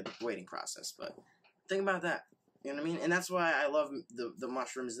you get the waiting process, but think about that. You know what I mean? And that's why I love the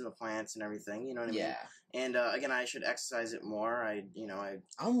mushrooms and the plants and everything. You know what I mean? Yeah. And again, I should exercise it more.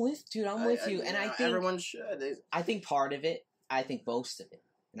 I'm with you, and I think everyone should. I think part of it. I think most of it.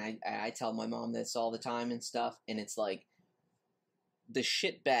 And I tell my mom this all the time and stuff. And it's like, the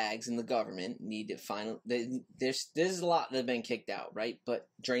shit bags in the government need to there's a lot that have been kicked out, right? But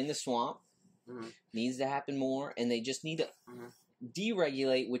drain the swamp, Needs to happen more, and they just need to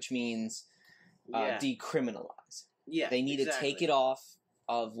deregulate, which means decriminalize. Yeah, they need to take it off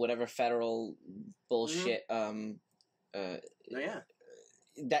of whatever federal bullshit.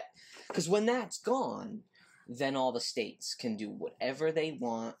 That because when that's gone, then all the states can do whatever they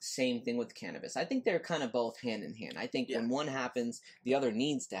want. Same thing with cannabis. I think they're kind of both hand in hand. I think when one happens, the other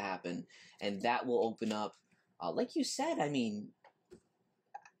needs to happen, and that will open up. Like you said, I mean,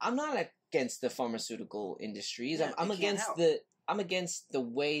 I'm not against the pharmaceutical industries. Yeah, I'm against the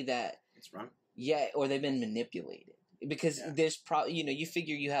way that it's run. Yeah, or they've been manipulated. Because there's probably, you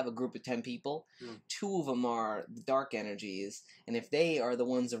figure you have a group of 10 people, 2 of them are the dark energies, and if they are the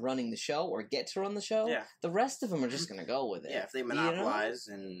ones running the show or get to run the show, the rest of them are just going to go with it. Yeah, if they monopolize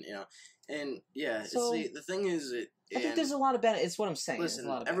and so, the thing is, I think there's a lot of benefit. It's what I'm saying. Listen,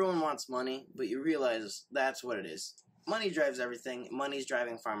 everyone wants money, but you realize that's what it is. Money drives everything. Money's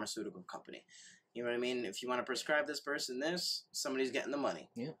driving pharmaceutical company. You know what I mean? If you want to prescribe this person this, somebody's getting the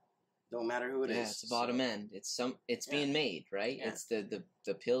money. Yeah. Don't matter who it is. Yeah, it's the bottom end. It's being made, right? Yeah. It's the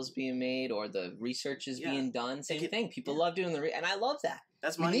pills being made or the research is being done. Same thing. People love doing and I love that.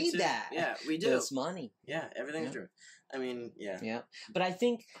 That's money. We need too. that. Yeah, we do. It's money. Yeah, everything's true. I mean, Yeah. But I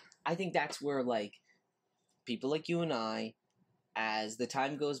think that's where like people like you and I, as the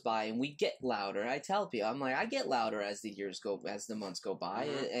time goes by and we get louder, I tell people, I'm like, I get louder as the months go by,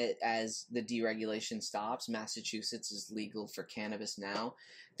 as the deregulation stops. Massachusetts is legal for cannabis now.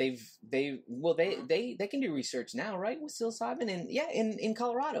 They can do research now, right, with psilocybin, and in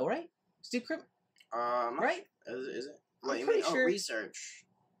Colorado, right? Right? Is it? I'm pretty sure. Research.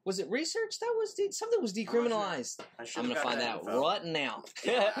 Was it research that was something was decriminalized? I'm gonna find that out right now.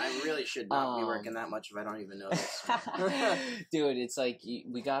 I really should not be working that much if I don't even know this. Dude, it's like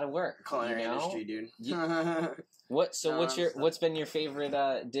we gotta work. Culinary industry, dude. What's been your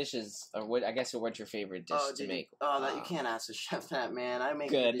favorite dishes, or what? I guess what's your favorite dish to make? That you can't ask a chef that, man. I make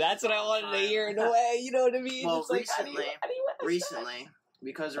good. That's what I wanted to hear in a way. You know what I mean? Well, recently,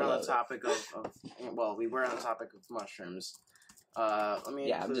 because we're on the topic of we were on the topic of mushrooms. Let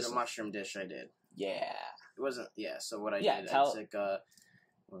me include a mushroom dish I did. Yeah. It wasn't, so what I did, I took,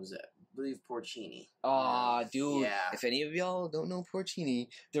 what was it? I believe porcini. Dude. Yeah. If any of y'all don't know porcini,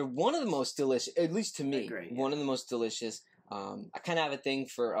 they're one of the most delicious, at least to me, one of the most delicious. I kind of have a thing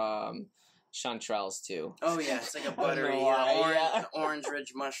for, chanterelles too. Oh yeah, it's like a buttery, orange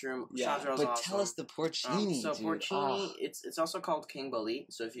ridge mushroom. Yeah, chanterelles but awesome. Tell us the porcini, dude. Porcini, it's also called king bolete.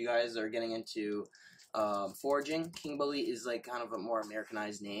 So if you guys are getting into foraging, king bolete is like kind of a more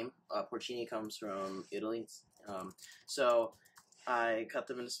Americanized name. Porcini comes from Italy. So I cut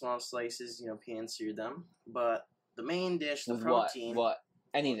them into small slices, pan-seared them. But the main dish, the protein. What?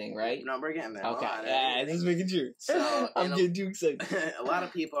 Anything, right? No, we're getting there. Okay. Just making sure. So I'm getting too excited. A lot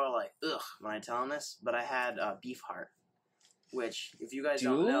of people are like, ugh, when I tell them this, but I had beef heart, which, if you guys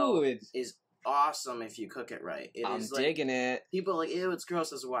don't know, is awesome if you cook it right. I'm digging it. People are like, ew, it's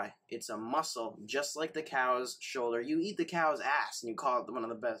gross. That's why. It's a muscle, just like the cow's shoulder. You eat the cow's ass, and you call it one of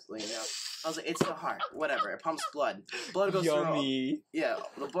the best. I was like, it's the heart. Whatever. It pumps blood. Blood goes through.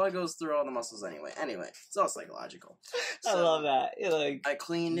 The blood goes through all the muscles anyway. Anyway, it's all psychological. I love that. I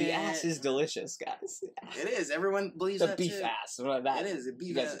cleaned it. The ass is delicious, guys. It is. Everyone believes that beef too. Ass. That. It is. The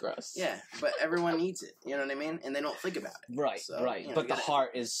beef ass. Gross. Yeah, but everyone eats it. You know what I mean? And they don't think about it. Right. So, right. But the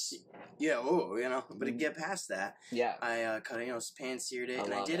heart is. Yeah. But to get past that, I cut it. Pan-seared it,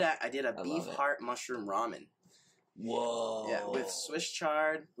 and I did a beef heart mushroom ramen. Whoa. Yeah, with Swiss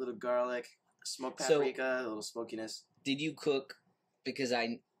chard, little garlic, smoked paprika, a little smokiness. Did you cook? Because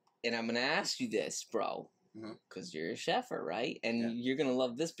I'm gonna ask you this, bro, because you're a chefer, right? And you're gonna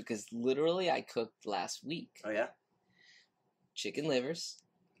love this because literally I cooked last week. Oh yeah. Chicken livers.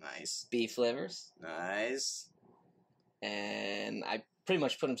 Nice. Beef livers. Nice. And I pretty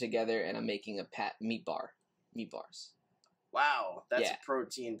much put them together, and I'm making a meat bars. Wow, that's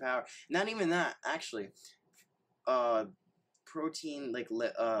protein power. Not even that, actually. Protein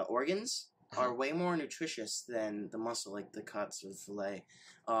organs are way more nutritious than the muscle, like the cuts or the fillet.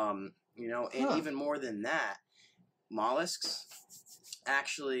 And even more than that, mollusks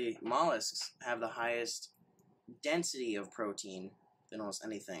have the highest density of protein than almost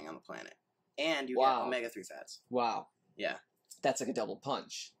anything on the planet. And you get omega-3 fats. Wow. Yeah. That's like a double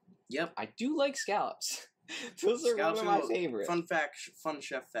punch. Yep. I do like scallops. Those are one of my favorites. Fun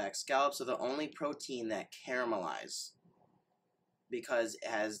chef fact. Scallops are the only protein that caramelize because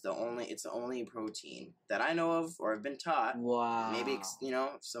it's the only protein that I know of or have been taught. Wow. Maybe, if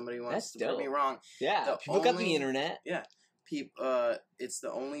somebody wants to prove me wrong. Yeah, people got the internet. Yeah. It's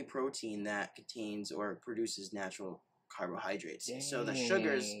the only protein that contains or produces natural carbohydrates. Dang. So the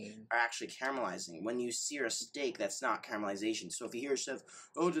sugars are actually caramelizing. When you sear a steak, that's not caramelization. So if you hear a chef,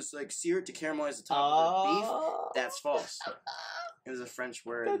 just like sear it to caramelize the top of the beef, that's false. It was a French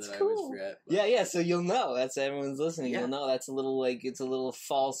word that I always forget. But. Yeah. So you'll know. That's everyone's listening. You'll know that's a little it's a little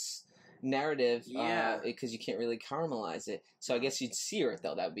false narrative. Because you can't really caramelize it. So I guess you'd sear it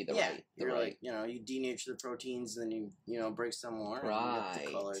though. That would be the right. Like, you denature the proteins, then you break some more. Right. And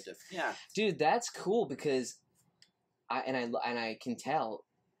the color different. Yeah. Dude, that's cool because I can tell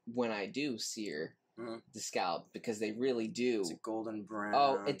when I do sear. Mm-hmm. The scalp because they really do. It's a golden brown.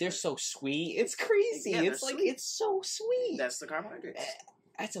 Oh, they're so sweet. It's crazy. It's like sweet. It's so sweet. That's the carbohydrates.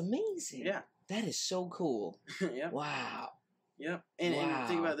 That's amazing. Yeah, that is so cool. Yeah. Wow. Yep. And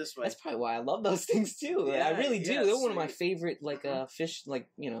think about it this way. That's probably why I love those things too. Yeah, I really do. They're one of my favorite, fish,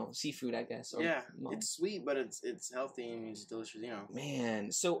 seafood, I guess. Or, it's sweet, but it's healthy and it's delicious.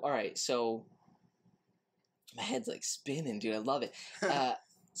 Man, so all right, so my head's like spinning, dude. I love it.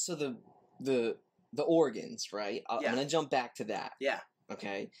 So the organs, right? I'm gonna jump back to that. Yeah.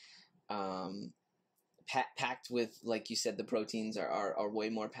 Okay. Packed with, like you said, the proteins are way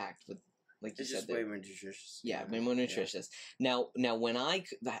more packed with, like you said. It's just way more nutritious. Yeah, way more nutritious. Yeah. Now, when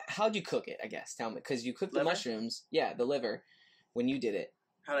how'd you cook it? I guess tell me, because you cooked the mushrooms. Yeah, the liver when you did it.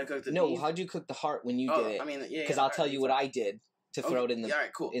 How'd I cook the? No, how'd you cook the heart when you did it? I mean, because I'll tell you what I did to throw it in the. All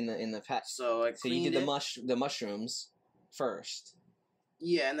right, cool. In the pat. So you did the mushrooms first.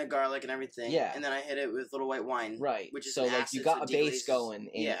 Yeah, and the garlic and everything. Yeah, and then I hit it with little white wine. Right, which is so you got a base going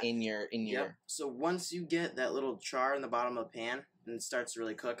in your. Yep. So once you get that little char in the bottom of the pan and it starts to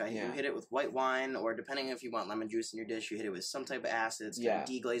really cook, you hit it with white wine, or depending if you want lemon juice in your dish, you hit it with some type of acid to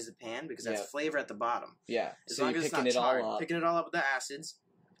deglaze the pan because that's flavor at the bottom. Yeah, as long as it's not charred, picking it all up with the acids.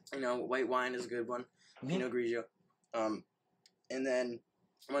 White wine is a good one. Pinot Grigio. And then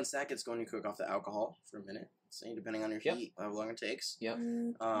once that gets going, you cook off the alcohol for a minute. So depending on your heat, how long it takes. Yep.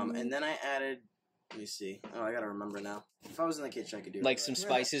 And then I added, let me see. Oh, I gotta remember now. If I was in the kitchen, I could do it. Like some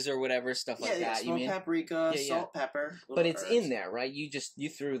spices or whatever, stuff like that. Smoked paprika, salt, pepper. But it's in there, right? You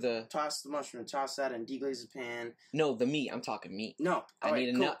threw the... Toss the mushroom, toss that, and deglaze the pan. No, the meat. I'm talking meat. No. I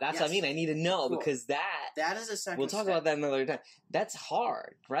need to know. That's what I mean. I need to know because that is a second We'll talk about that another time. That's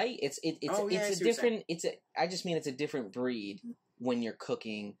hard, right? It's a different... I just mean it's a different breed when you're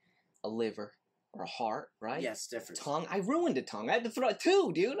cooking a liver. Or a heart, right? Yes, different. Tongue. I ruined a tongue. I had to throw it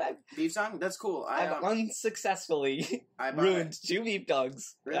two, dude. Beef tongue? That's cool. I've unsuccessfully ruined 2 beef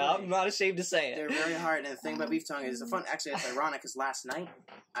tongues. Really? I'm not ashamed to say it. They're very hard. And the thing about beef tongue is actually, it's ironic because last night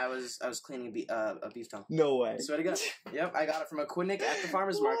I was cleaning a beef tongue. No way. I swear to God. Yep, I got it from a Quidnick at the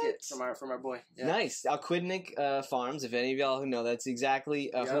farmer's market from our boy. Yeah. Nice. Quidnick Farms, if any of y'all who know, that's exactly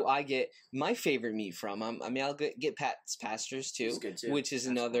who I get my favorite meat from. I'll get Pat's Pastures too, which is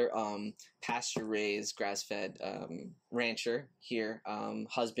another pasture-raised, grass-fed rancher here.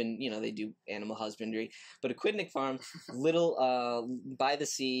 Husband, they do animal husbandry. But a Quidnick farm, little by the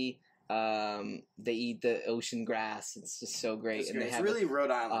sea. They eat the ocean grass. It's just so great. And it's really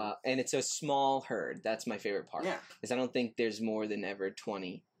Rhode Island. And it's a small herd. That's my favorite part. Yeah. Because I don't think there's more than ever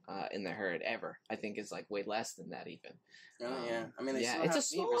 20 in the herd ever. I think it's like way less than that even. Oh, yeah. I mean, it's a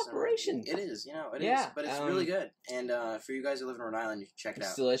small operation. It is, it is. But it's really good. And for you guys who live in Rhode Island, you should check it out.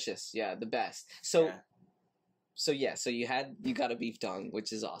 It's delicious. Yeah, the best. So you got a beef tongue,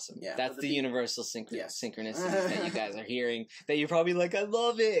 which is awesome. Yeah, that's the universal synchronicity that you guys are hearing. That you're probably like, I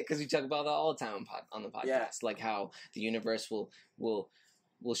love it, because we talk about that all the time on the podcast. Yeah. Like how the universe will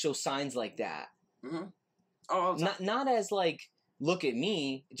show signs like that. Mm-hmm. Oh, not as like, look at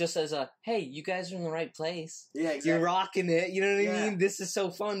me, just as a, hey, you guys are in the right place. Yeah, exactly. You're rocking it. You know what I mean? This is so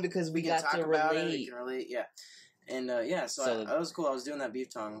fun because we got to relate. You can relate, yeah. And so that was cool. I was doing that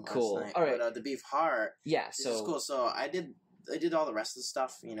beef tongue last night. All right. But the beef heart, so is cool. So I did all the rest of the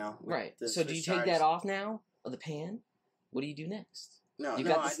stuff, Right. So do you take that off now of the pan? What do you do next? No, you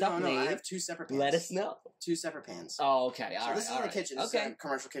got the stuff made. I have 2 separate pans. Let us know. 2 separate pans. Oh, okay. So this is in the kitchen. This is a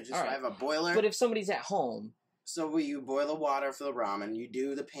commercial kitchen. So I have a boiler. But if somebody's at home. So you boil the water for the ramen. You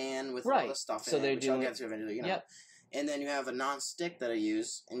do the pan with all the stuff in it, which I'll get to eventually, Yep. And then you have a non-stick that I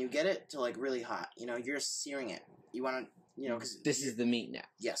use, and you get it to like really hot. You're searing it. You want to, because this is the meat now.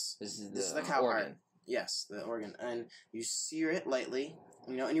 Yes. This is the cow organ. Heart. Yes, the organ, and you sear it lightly.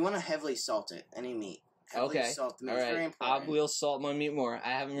 And you want to heavily salt it. Any meat. Heavily salt the meat. It's very important. I will salt my meat more. I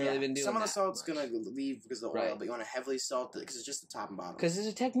haven't really been doing that. Some of the salt's going to leave because of the oil, but you want to heavily salt it because it's just the top and bottom. Because there's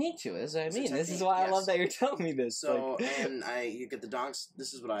a technique to it. That's what I mean. This is why I love that you're telling me this. So, and you get the donks.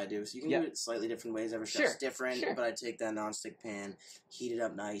 This is what I do. So you can do it slightly different ways. Every chef's different. But I take that non-stick pan, heat it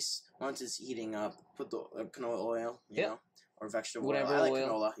up nice. Once it's heating up, put the canola oil, or vegetable oil. I like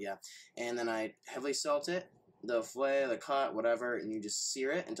canola, and then I heavily salt it. the fillet, the cut, whatever, and you just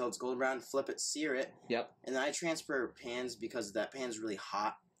sear it until it's golden brown. Flip it, sear it. Yep. And then I transfer pans because that pan's really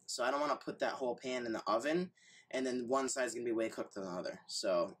hot, so I don't want to put that whole pan in the oven. And then one side's gonna be way cooked than the other.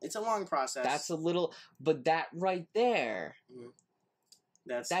 So it's a long process. That's a little, but that right there,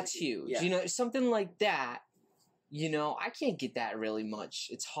 that's huge. Yeah. You know, something like that. You know, I can't get that really much.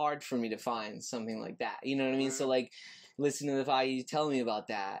 It's hard for me to find something like that. You know what I mean? So like, listening to the guy you telling me about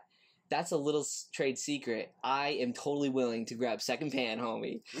that. That's a little trade secret. I am totally willing to grab second pan,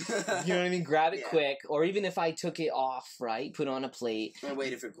 homie. You know what I mean? Grab it quick. Or even if I took it off, right? Put it on a plate. And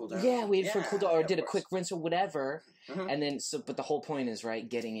waited for it to cool down. Yeah, waited for it to cool down. Or did a quick rinse or whatever. And then, but the whole point is, right,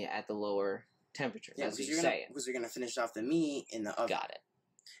 getting it at the lower temperature. Yeah, that's what you're saying. Because you're going to finish off the meat in the oven. Got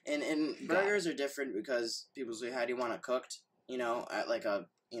it. And burgers are different because people say, how do you want it cooked? You know, at like a...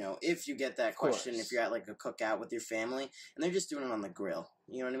 You know, if you get that question, if you're at like a cookout with your family, and they're just doing it on the grill,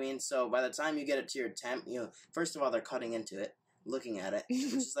 you know what I mean? So by the time you get it to your temp, you know, first of all, they're cutting into it, looking at it,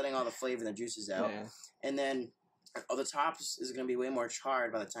 just letting all the flavor and the juices out. Yeah. And then the top is going to be way more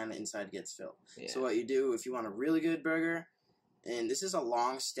charred by the time the inside gets filled. Yeah. So what you do, if you want a really good burger, and this is a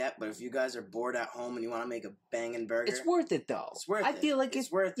long step, but if you guys are bored at home and you want to make a banging burger... It's worth it, though. It's worth it. I feel like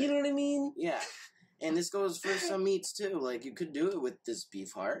it's worth it. You know what I mean? Yeah. And this goes for some meats too. Like you could do it with this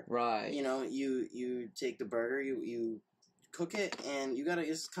beef heart, right? You know, you take the burger, you cook it, and you gotta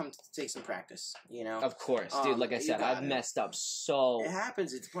just come to take some practice. You know, of course, dude. Like I said, I've messed up so. It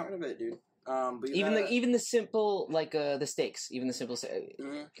happens. It's part of it, dude. But even the simple like the steaks, even the simple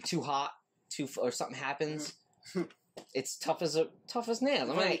too hot, or something happens. It's tough as nails.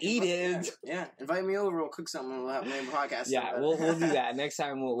 I'm gonna eat it. Yeah, invite me over. We'll cook something. We'll have a podcast. Yeah, we'll do that next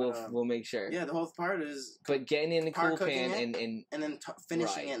time. We'll make sure. Yeah, the whole part is. But getting in the cool pan and then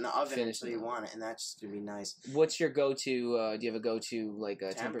finishing it in the oven until you want it, and that's just gonna be nice. What's your go-to? Do you have a go-to like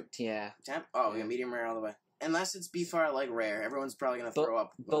a temp? Yeah. Temp? Oh yeah, medium rare all the way. Unless it's beef heart like rare, everyone's probably gonna throw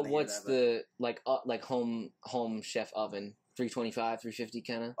up. But what's the like home chef oven? 325, 350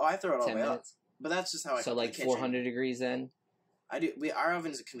 kind of. Oh, I throw it all the way up. But that's just how I cook like the 400 degrees then? I do. Our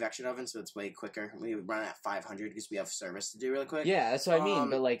oven is a convection oven, so it's way quicker. We run at 500 because we have service to do really quick. Yeah, that's what I mean.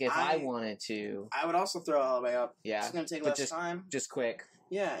 But like if I wanted to... I would also throw it all the way up. Yeah. It's going to take less time. Just quick.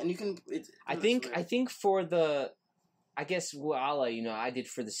 Yeah, and you can... I think for the... I guess Walla, you know, I did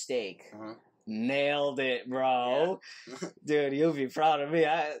for the steak. Nailed it, bro. Yeah. Dude, you'll be proud of me.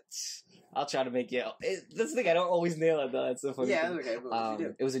 I'll try to make you... That's the thing, I don't always nail it, though. That's the funny thing. Yeah, okay. But you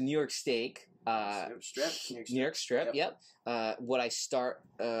do. It was a New York steak. New York strip. Yep. What I start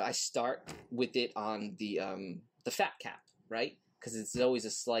with it on the fat cap, right? Because it's always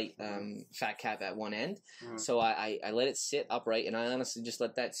a slight fat cap at one end. So I let it sit upright, and I honestly just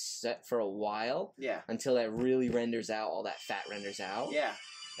let that set for a while. Yeah. Until that really renders out, all that fat renders out. Yeah.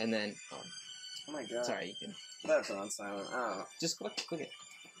 And then, oh my god. Sorry, you can. Better put on silent. I don't know. Just click it.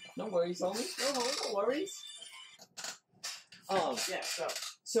 No worries, homie. No worries. Yeah.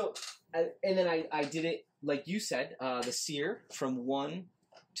 So. And then I did it, like you said, the sear from one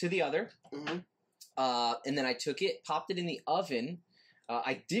to the other. And then I took it, popped it in the oven.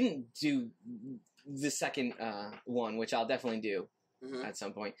 I didn't do the second one, which I'll definitely do at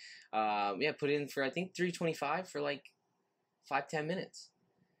some point. Put it in for, I think, 325 for like 5-10 minutes.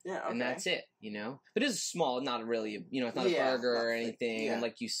 Yeah, okay. And that's it, you know? But it's small, not really, you know, it's not a burger or anything. And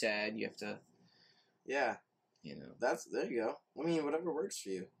like you said, you have to... Yeah. You know. There you go. I mean, whatever works for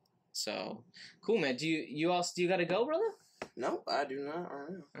you. So cool, man. Do you got to go, brother? No, I do not.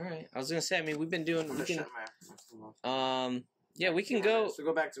 All right. I was gonna say. I mean, we've been doing. We can go. So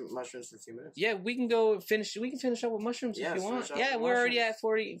go back to mushrooms for a few minutes. Yeah, we can go finish. We can finish up with mushrooms if you want. Yeah, we're already at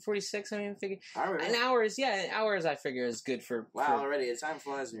 46. I mean, figure an hour is I figure is good for. Wow, already time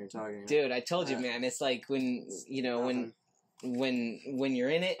flies when you're talking. Dude, I told you, man. It's like when you know when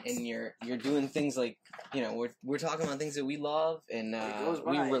you're in it and you're doing things like, you know, we're talking about things that we love and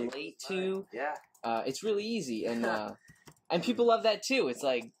we relate to. Yeah. It's really easy and people love that too. It's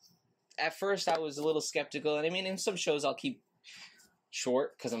like at first I was a little skeptical, and I mean in some shows I'll keep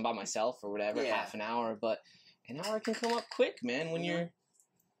short because I'm by myself or whatever, half an hour, but an hour can come up quick, man, when you're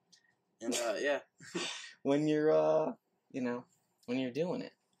when you're you know, when you're doing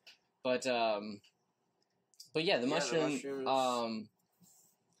it. But yeah, the mushrooms.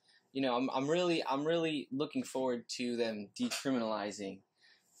 You know, I'm really looking forward to them decriminalizing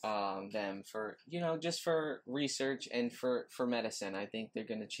them for, you know, just for research and for medicine. I think they're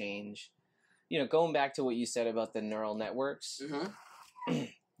going to change. You know, going back to what you said about the neural networks,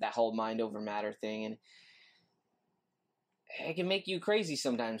 that whole mind over matter thing, and it can make you crazy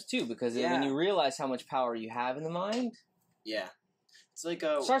sometimes too, because when you realize how much power you have in the mind, It's like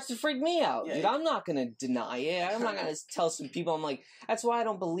starts to freak me out, yeah, dude. I'm not gonna deny it. I'm not gonna tell some people. I'm like, that's why I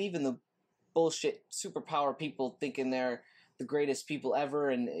don't believe in the bullshit superpower people thinking they're the greatest people ever,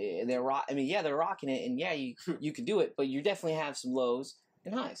 and they're they're rocking it, and yeah, you can do it, but you definitely have some lows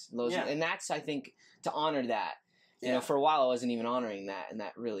and highs, and that's, I think, to honor that. You know, for a while I wasn't even honoring that, and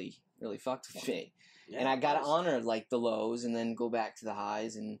that really fucked with me. Yeah, and I gotta honor like the lows and then go back to the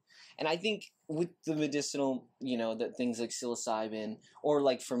highs, and I think with the medicinal, you know, that things like psilocybin, or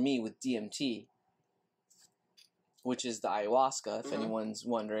like for me with DMT, which is the ayahuasca. If anyone's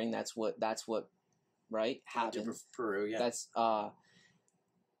wondering, that's what right happens. Peru, yeah. That's I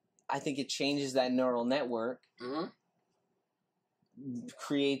think it changes that neural network,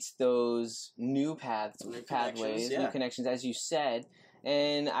 creates those new pathways, new connections, as you said.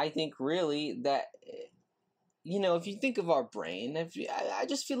 And I think really that, you know, if you think of our brain, I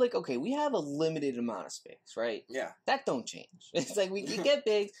just feel like, okay, we have a limited amount of space, right? Yeah. That don't change. It's like we get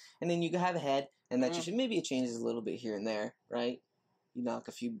big, and then you have a head, and that maybe it changes a little bit here and there, right? You knock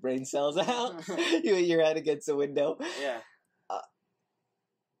a few brain cells out, you hit your head against a window. Yeah.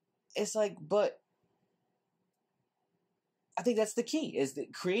 It's like, but I think that's the key, is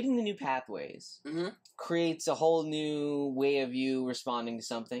that creating the new pathways creates a whole new way of you responding to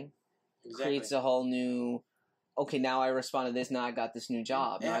something. Exactly. Creates a whole new, okay, now I respond to this, now I got this new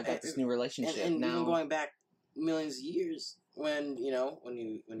job, now I got this new relationship. And now, even going back millions of years, when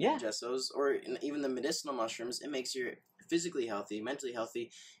you ingest those, or even the medicinal mushrooms, it makes you physically healthy, mentally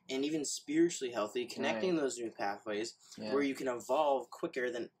healthy, and even spiritually healthy, connecting those new pathways where you can evolve quicker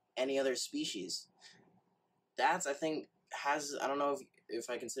than any other species. That's, I think, I don't know if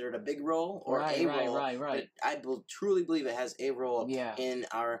I consider it a big role or a role, but I truly believe it has a role in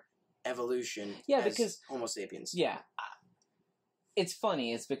our evolution as because Homo sapiens. Yeah. It's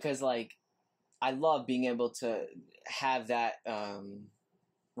funny. It's because, like, I love being able to have that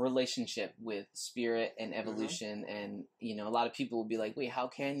relationship with spirit and evolution, and, you know, a lot of people will be like, wait, how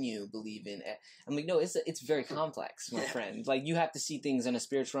can you believe in it? I'm like, no, it's very complex, my friend. Like, you have to see things in a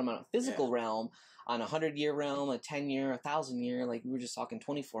spiritual realm, on a physical realm, on a 100-year realm, a 10-year, 1,000-year, like we were just talking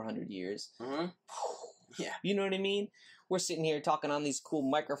 2,400 years. Yeah. You know what I mean? We're sitting here talking on these cool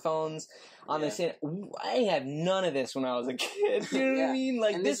microphones on this. I had none of this when I was a kid. You know what I mean?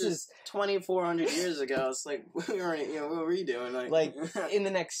 Like, and this is 2,400 years ago. It's like, what were we doing? Like in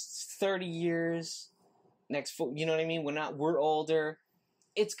the next 30 years, you know what I mean? We're older.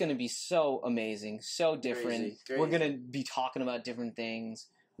 It's going to be so amazing, so different. Crazy. We're going to be talking about different things.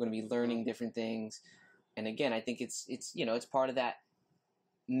 We're going to be learning different things. And again, I think it's you know, it's part of that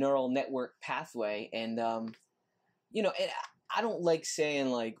neural network pathway. And, you know, I don't like saying,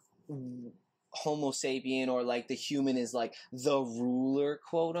 like, Homo sapien, or, like, the human is, like, the ruler,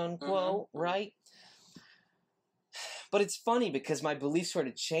 quote unquote, right? But it's funny because my beliefs sort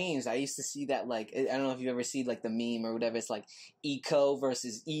of changed. I used to see that, like, I don't know if you've ever seen, like, the meme or whatever. It's like eco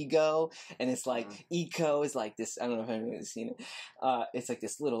versus ego, and it's like eco is like this. I don't know if anyone's seen it. It's like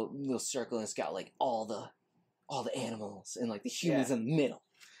this little circle, and it's got, like, all the animals, and, like, the humans in the middle.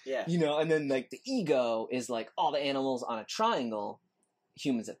 Yeah, you know, and then, like, the ego is, like, all the animals on a triangle,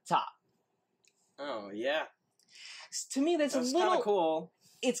 humans at the top. Oh yeah. To me, that's a little kind of cool.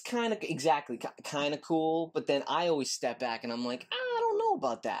 It's kind of cool, but then I always step back and I'm like, I don't know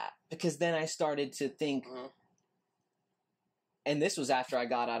about that, because then I started to think, and this was after I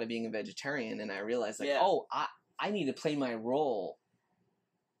got out of being a vegetarian, and I realized, like, I need to play my role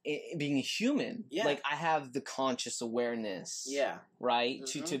in being a human. Yeah. Like, I have the conscious awareness. Yeah. Right?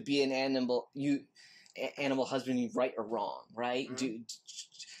 To be an animal husband, right or wrong, right?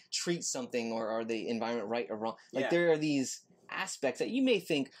 Treat something or the environment right or wrong. Like, there are these aspects that you may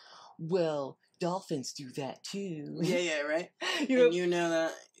think, well, dolphins do that too. Yeah, right. You know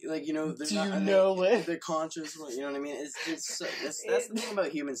that, like, you know, they're conscious. You know what I mean? It's that's the thing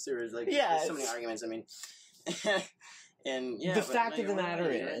about humans too. Is, like, there's so many arguments. I mean, and the fact of the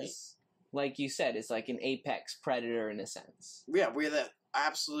matter is, like you said, it's like an apex predator in a sense. Yeah, we're the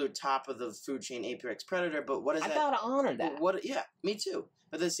absolute top of the food chain, apex predator. But what is that? I gotta honor that. Yeah, me too.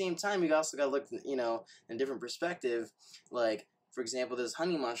 But at the same time, you also got to look, you know, in a different perspective. Like, for example, this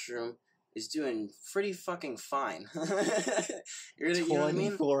honey mushroom is doing pretty fucking fine. You know what I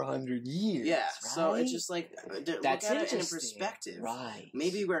mean? 2,400 years. Yeah, right? So it's just like, look at it in perspective. Right.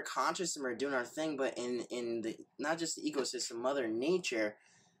 Maybe we're conscious and we're doing our thing, but in the not just the ecosystem, Mother Nature,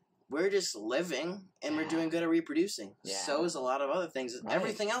 we're just living, and we're doing good at reproducing. Yeah. So is a lot of other things. Right.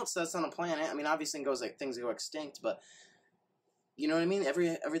 Everything else that's on the planet. I mean, obviously, things go extinct, but you know what I mean?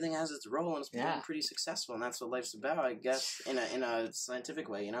 Everything has its role, and it's been pretty successful, and that's what life's about, I guess, in a scientific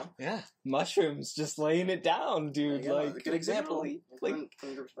way, you know? Yeah, mushrooms, just laying it down, dude. Like, a good example. Like,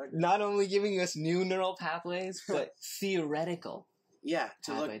 from your perspective. Not only giving us new neural pathways, but theoretical. Yeah,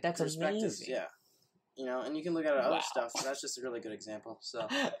 to pathway. Look that's amazing. Yeah. You know, and you can look at other stuff. But that's just a really good example. So,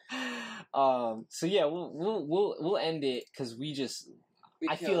 so yeah, we'll end it because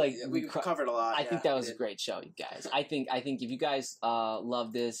I feel like we covered a lot. I think that was a great show, you guys. I think if you guys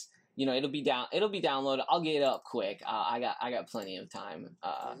love this, you know, it'll be downloaded. I'll get it up quick. I got plenty of time.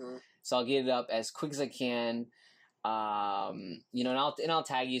 So I'll get it up as quick as I can. You know, and I'll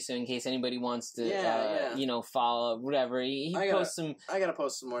tag you so in case anybody wants to, you know, follow whatever. He posts some. I gotta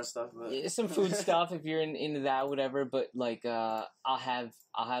post some more stuff. But... some food stuff if you're into that, whatever. But like, I'll have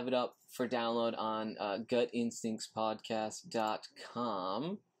it up for download on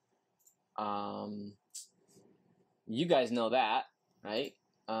gutinstinctspodcast.com. You guys know that, right?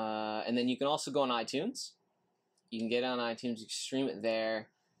 And then you can also go on iTunes. You can get it on iTunes. You can stream it there.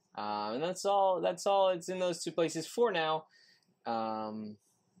 And that's all it's in those two places for now.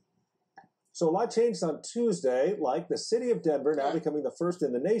 So a lot changed on Tuesday, like the city of Denver now becoming the first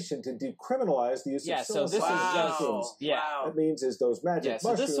in the nation to decriminalize the use of psilocybin. So this is mushrooms. That means is those magic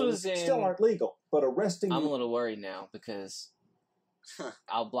mushrooms still aren't legal, but arresting I'm a little worried now because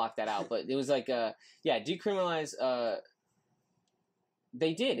I'll block that out. But it was like decriminalize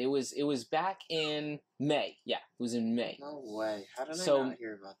they did. It was back in May. Yeah, it was in May. No way. How did I not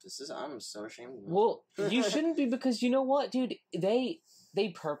hear about this? I'm so ashamed. Well, you shouldn't be because you know what, dude? They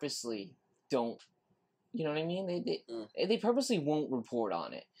purposely don't. You know what I mean? They purposely won't report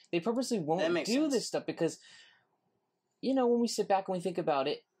on it. They purposely won't do this stuff because, you know, when we sit back and we think about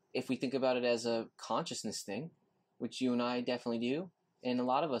it, if we think about it as a consciousness thing, which you and I definitely do, and a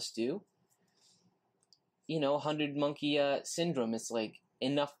lot of us do. You know, 100 monkey syndrome. It's like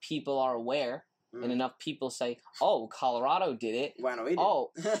enough people are aware, and enough people say, "Oh, Colorado did it." Why don't we?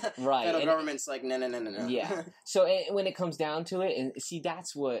 Right. Federal government's like, no. Yeah. So when it comes down to it, and see,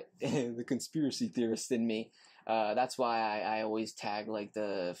 that's what the conspiracy theorist in me. That's why I always tag like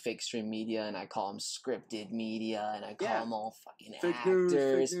the fake stream media, and I call them scripted media, and I call them all fucking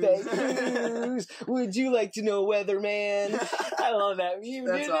actors. Fake news. Would you like to know Weatherman? I love that meme, dude.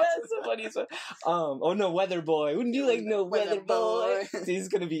 Awesome. That's so funny. Oh no, Weather Boy. Wouldn't you like to know Weather Boy? He's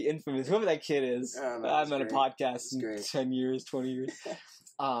gonna be infamous. Whoever that kid is. I'm on a podcast in 10 years, 20 years.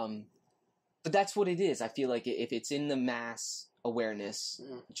 But that's what it is. I feel like if it's in the mass awareness,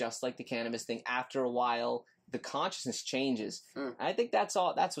 just like the cannabis thing, after a while, the consciousness changes. I think that's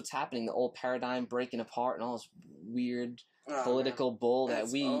what's happening. The old paradigm breaking apart and all this weird political bull that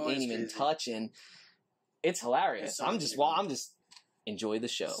we ain't even touching. It's hilarious. I'm just enjoy the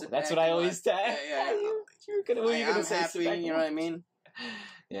show. That's what I always say. You're gonna say happy, you know what I mean?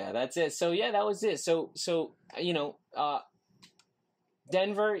 Yeah, that's it. So yeah, that was it. So you know,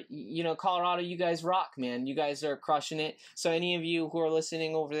 Denver, you know, Colorado, you guys rock, man. You guys are crushing it. So any of you who are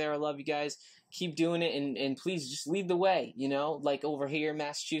listening over there, I love you guys. Keep doing it, and please just lead the way, you know? Like over here,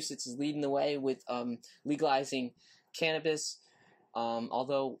 Massachusetts is leading the way with legalizing cannabis,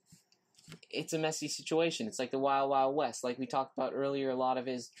 although it's a messy situation. It's like the Wild Wild West. Like we talked about earlier, a lot of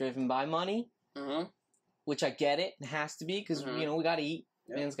it is driven by money, which I get it. It has to be because, you know, we got to eat.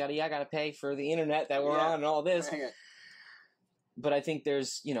 Man's got to eat. I got to pay for the internet that we're on and all this. But I think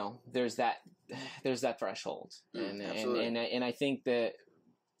there's that threshold, and I think that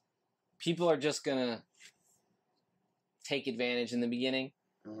people are just gonna take advantage in the beginning,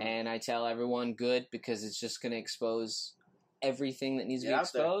 and I tell everyone good because it's just gonna expose everything that needs to be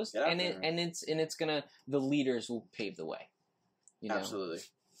exposed, the leaders will pave the way. You know? Absolutely.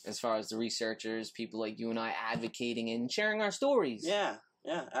 As far as the researchers, people like you and I advocating and sharing our stories. Yeah,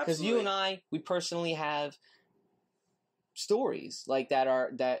 absolutely. Because you and I, we personally have stories like that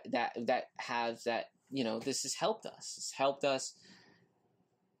have that, you know, this has helped us. It's helped us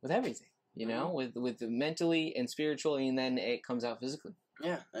with everything, you know, with the mentally and spiritually, and then it comes out physically.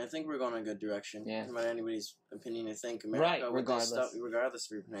 Yeah, I think we're going in a good direction. Yeah, no matter anybody's opinion, I think America, right, regardless of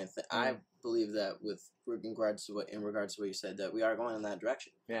your opinion, I believe that in regards to what you said, that we are going in that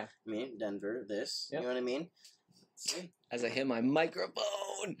direction. Yeah, I mean, Denver, you know what I mean. As I hit my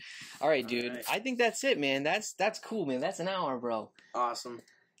microphone. All right, dude. Right. I think that's it, man. That's cool, man. That's an hour, bro. Awesome.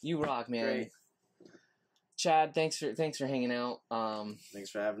 You rock, man. Great. Chad, thanks for hanging out.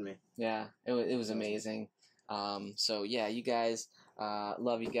 Thanks for having me. Yeah, it was amazing. So yeah, you guys,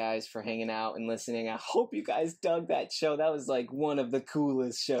 love you guys for hanging out and listening. I hope you guys dug that show. That was like one of the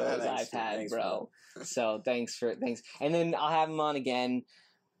coolest shows I've had, bro. So thanks. And then I'll have him on again.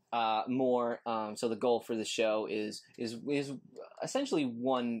 more. So the goal for the show is essentially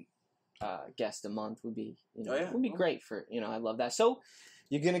one guest a month would be would be great for I love that. So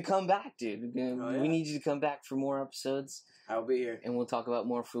you're gonna come back, dude. We need you to come back for more episodes. I'll be here, and we'll talk about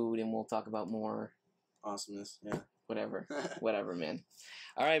more food, and we'll talk about more awesomeness. Yeah, whatever, man.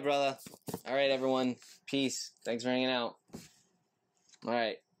 All right, brother. All right, everyone. Peace. Thanks for hanging out. All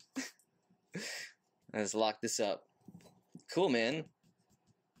right, let's lock this up. Cool, man.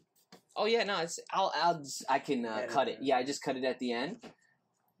 Oh yeah, no, I can cut it. Yeah, I just cut it at the end.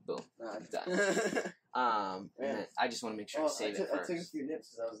 Boom. Done. And I just want to make sure I save it first. I took a few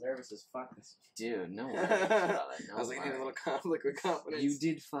nips because I was nervous as fuck. Dude, no worries, brother. No I was like, I need a little conflict with confidence. You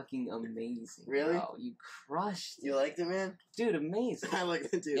did fucking amazing. Really? Bro. You crushed it. You liked it, man? Dude, amazing. I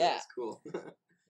liked it too. Yeah. That's cool.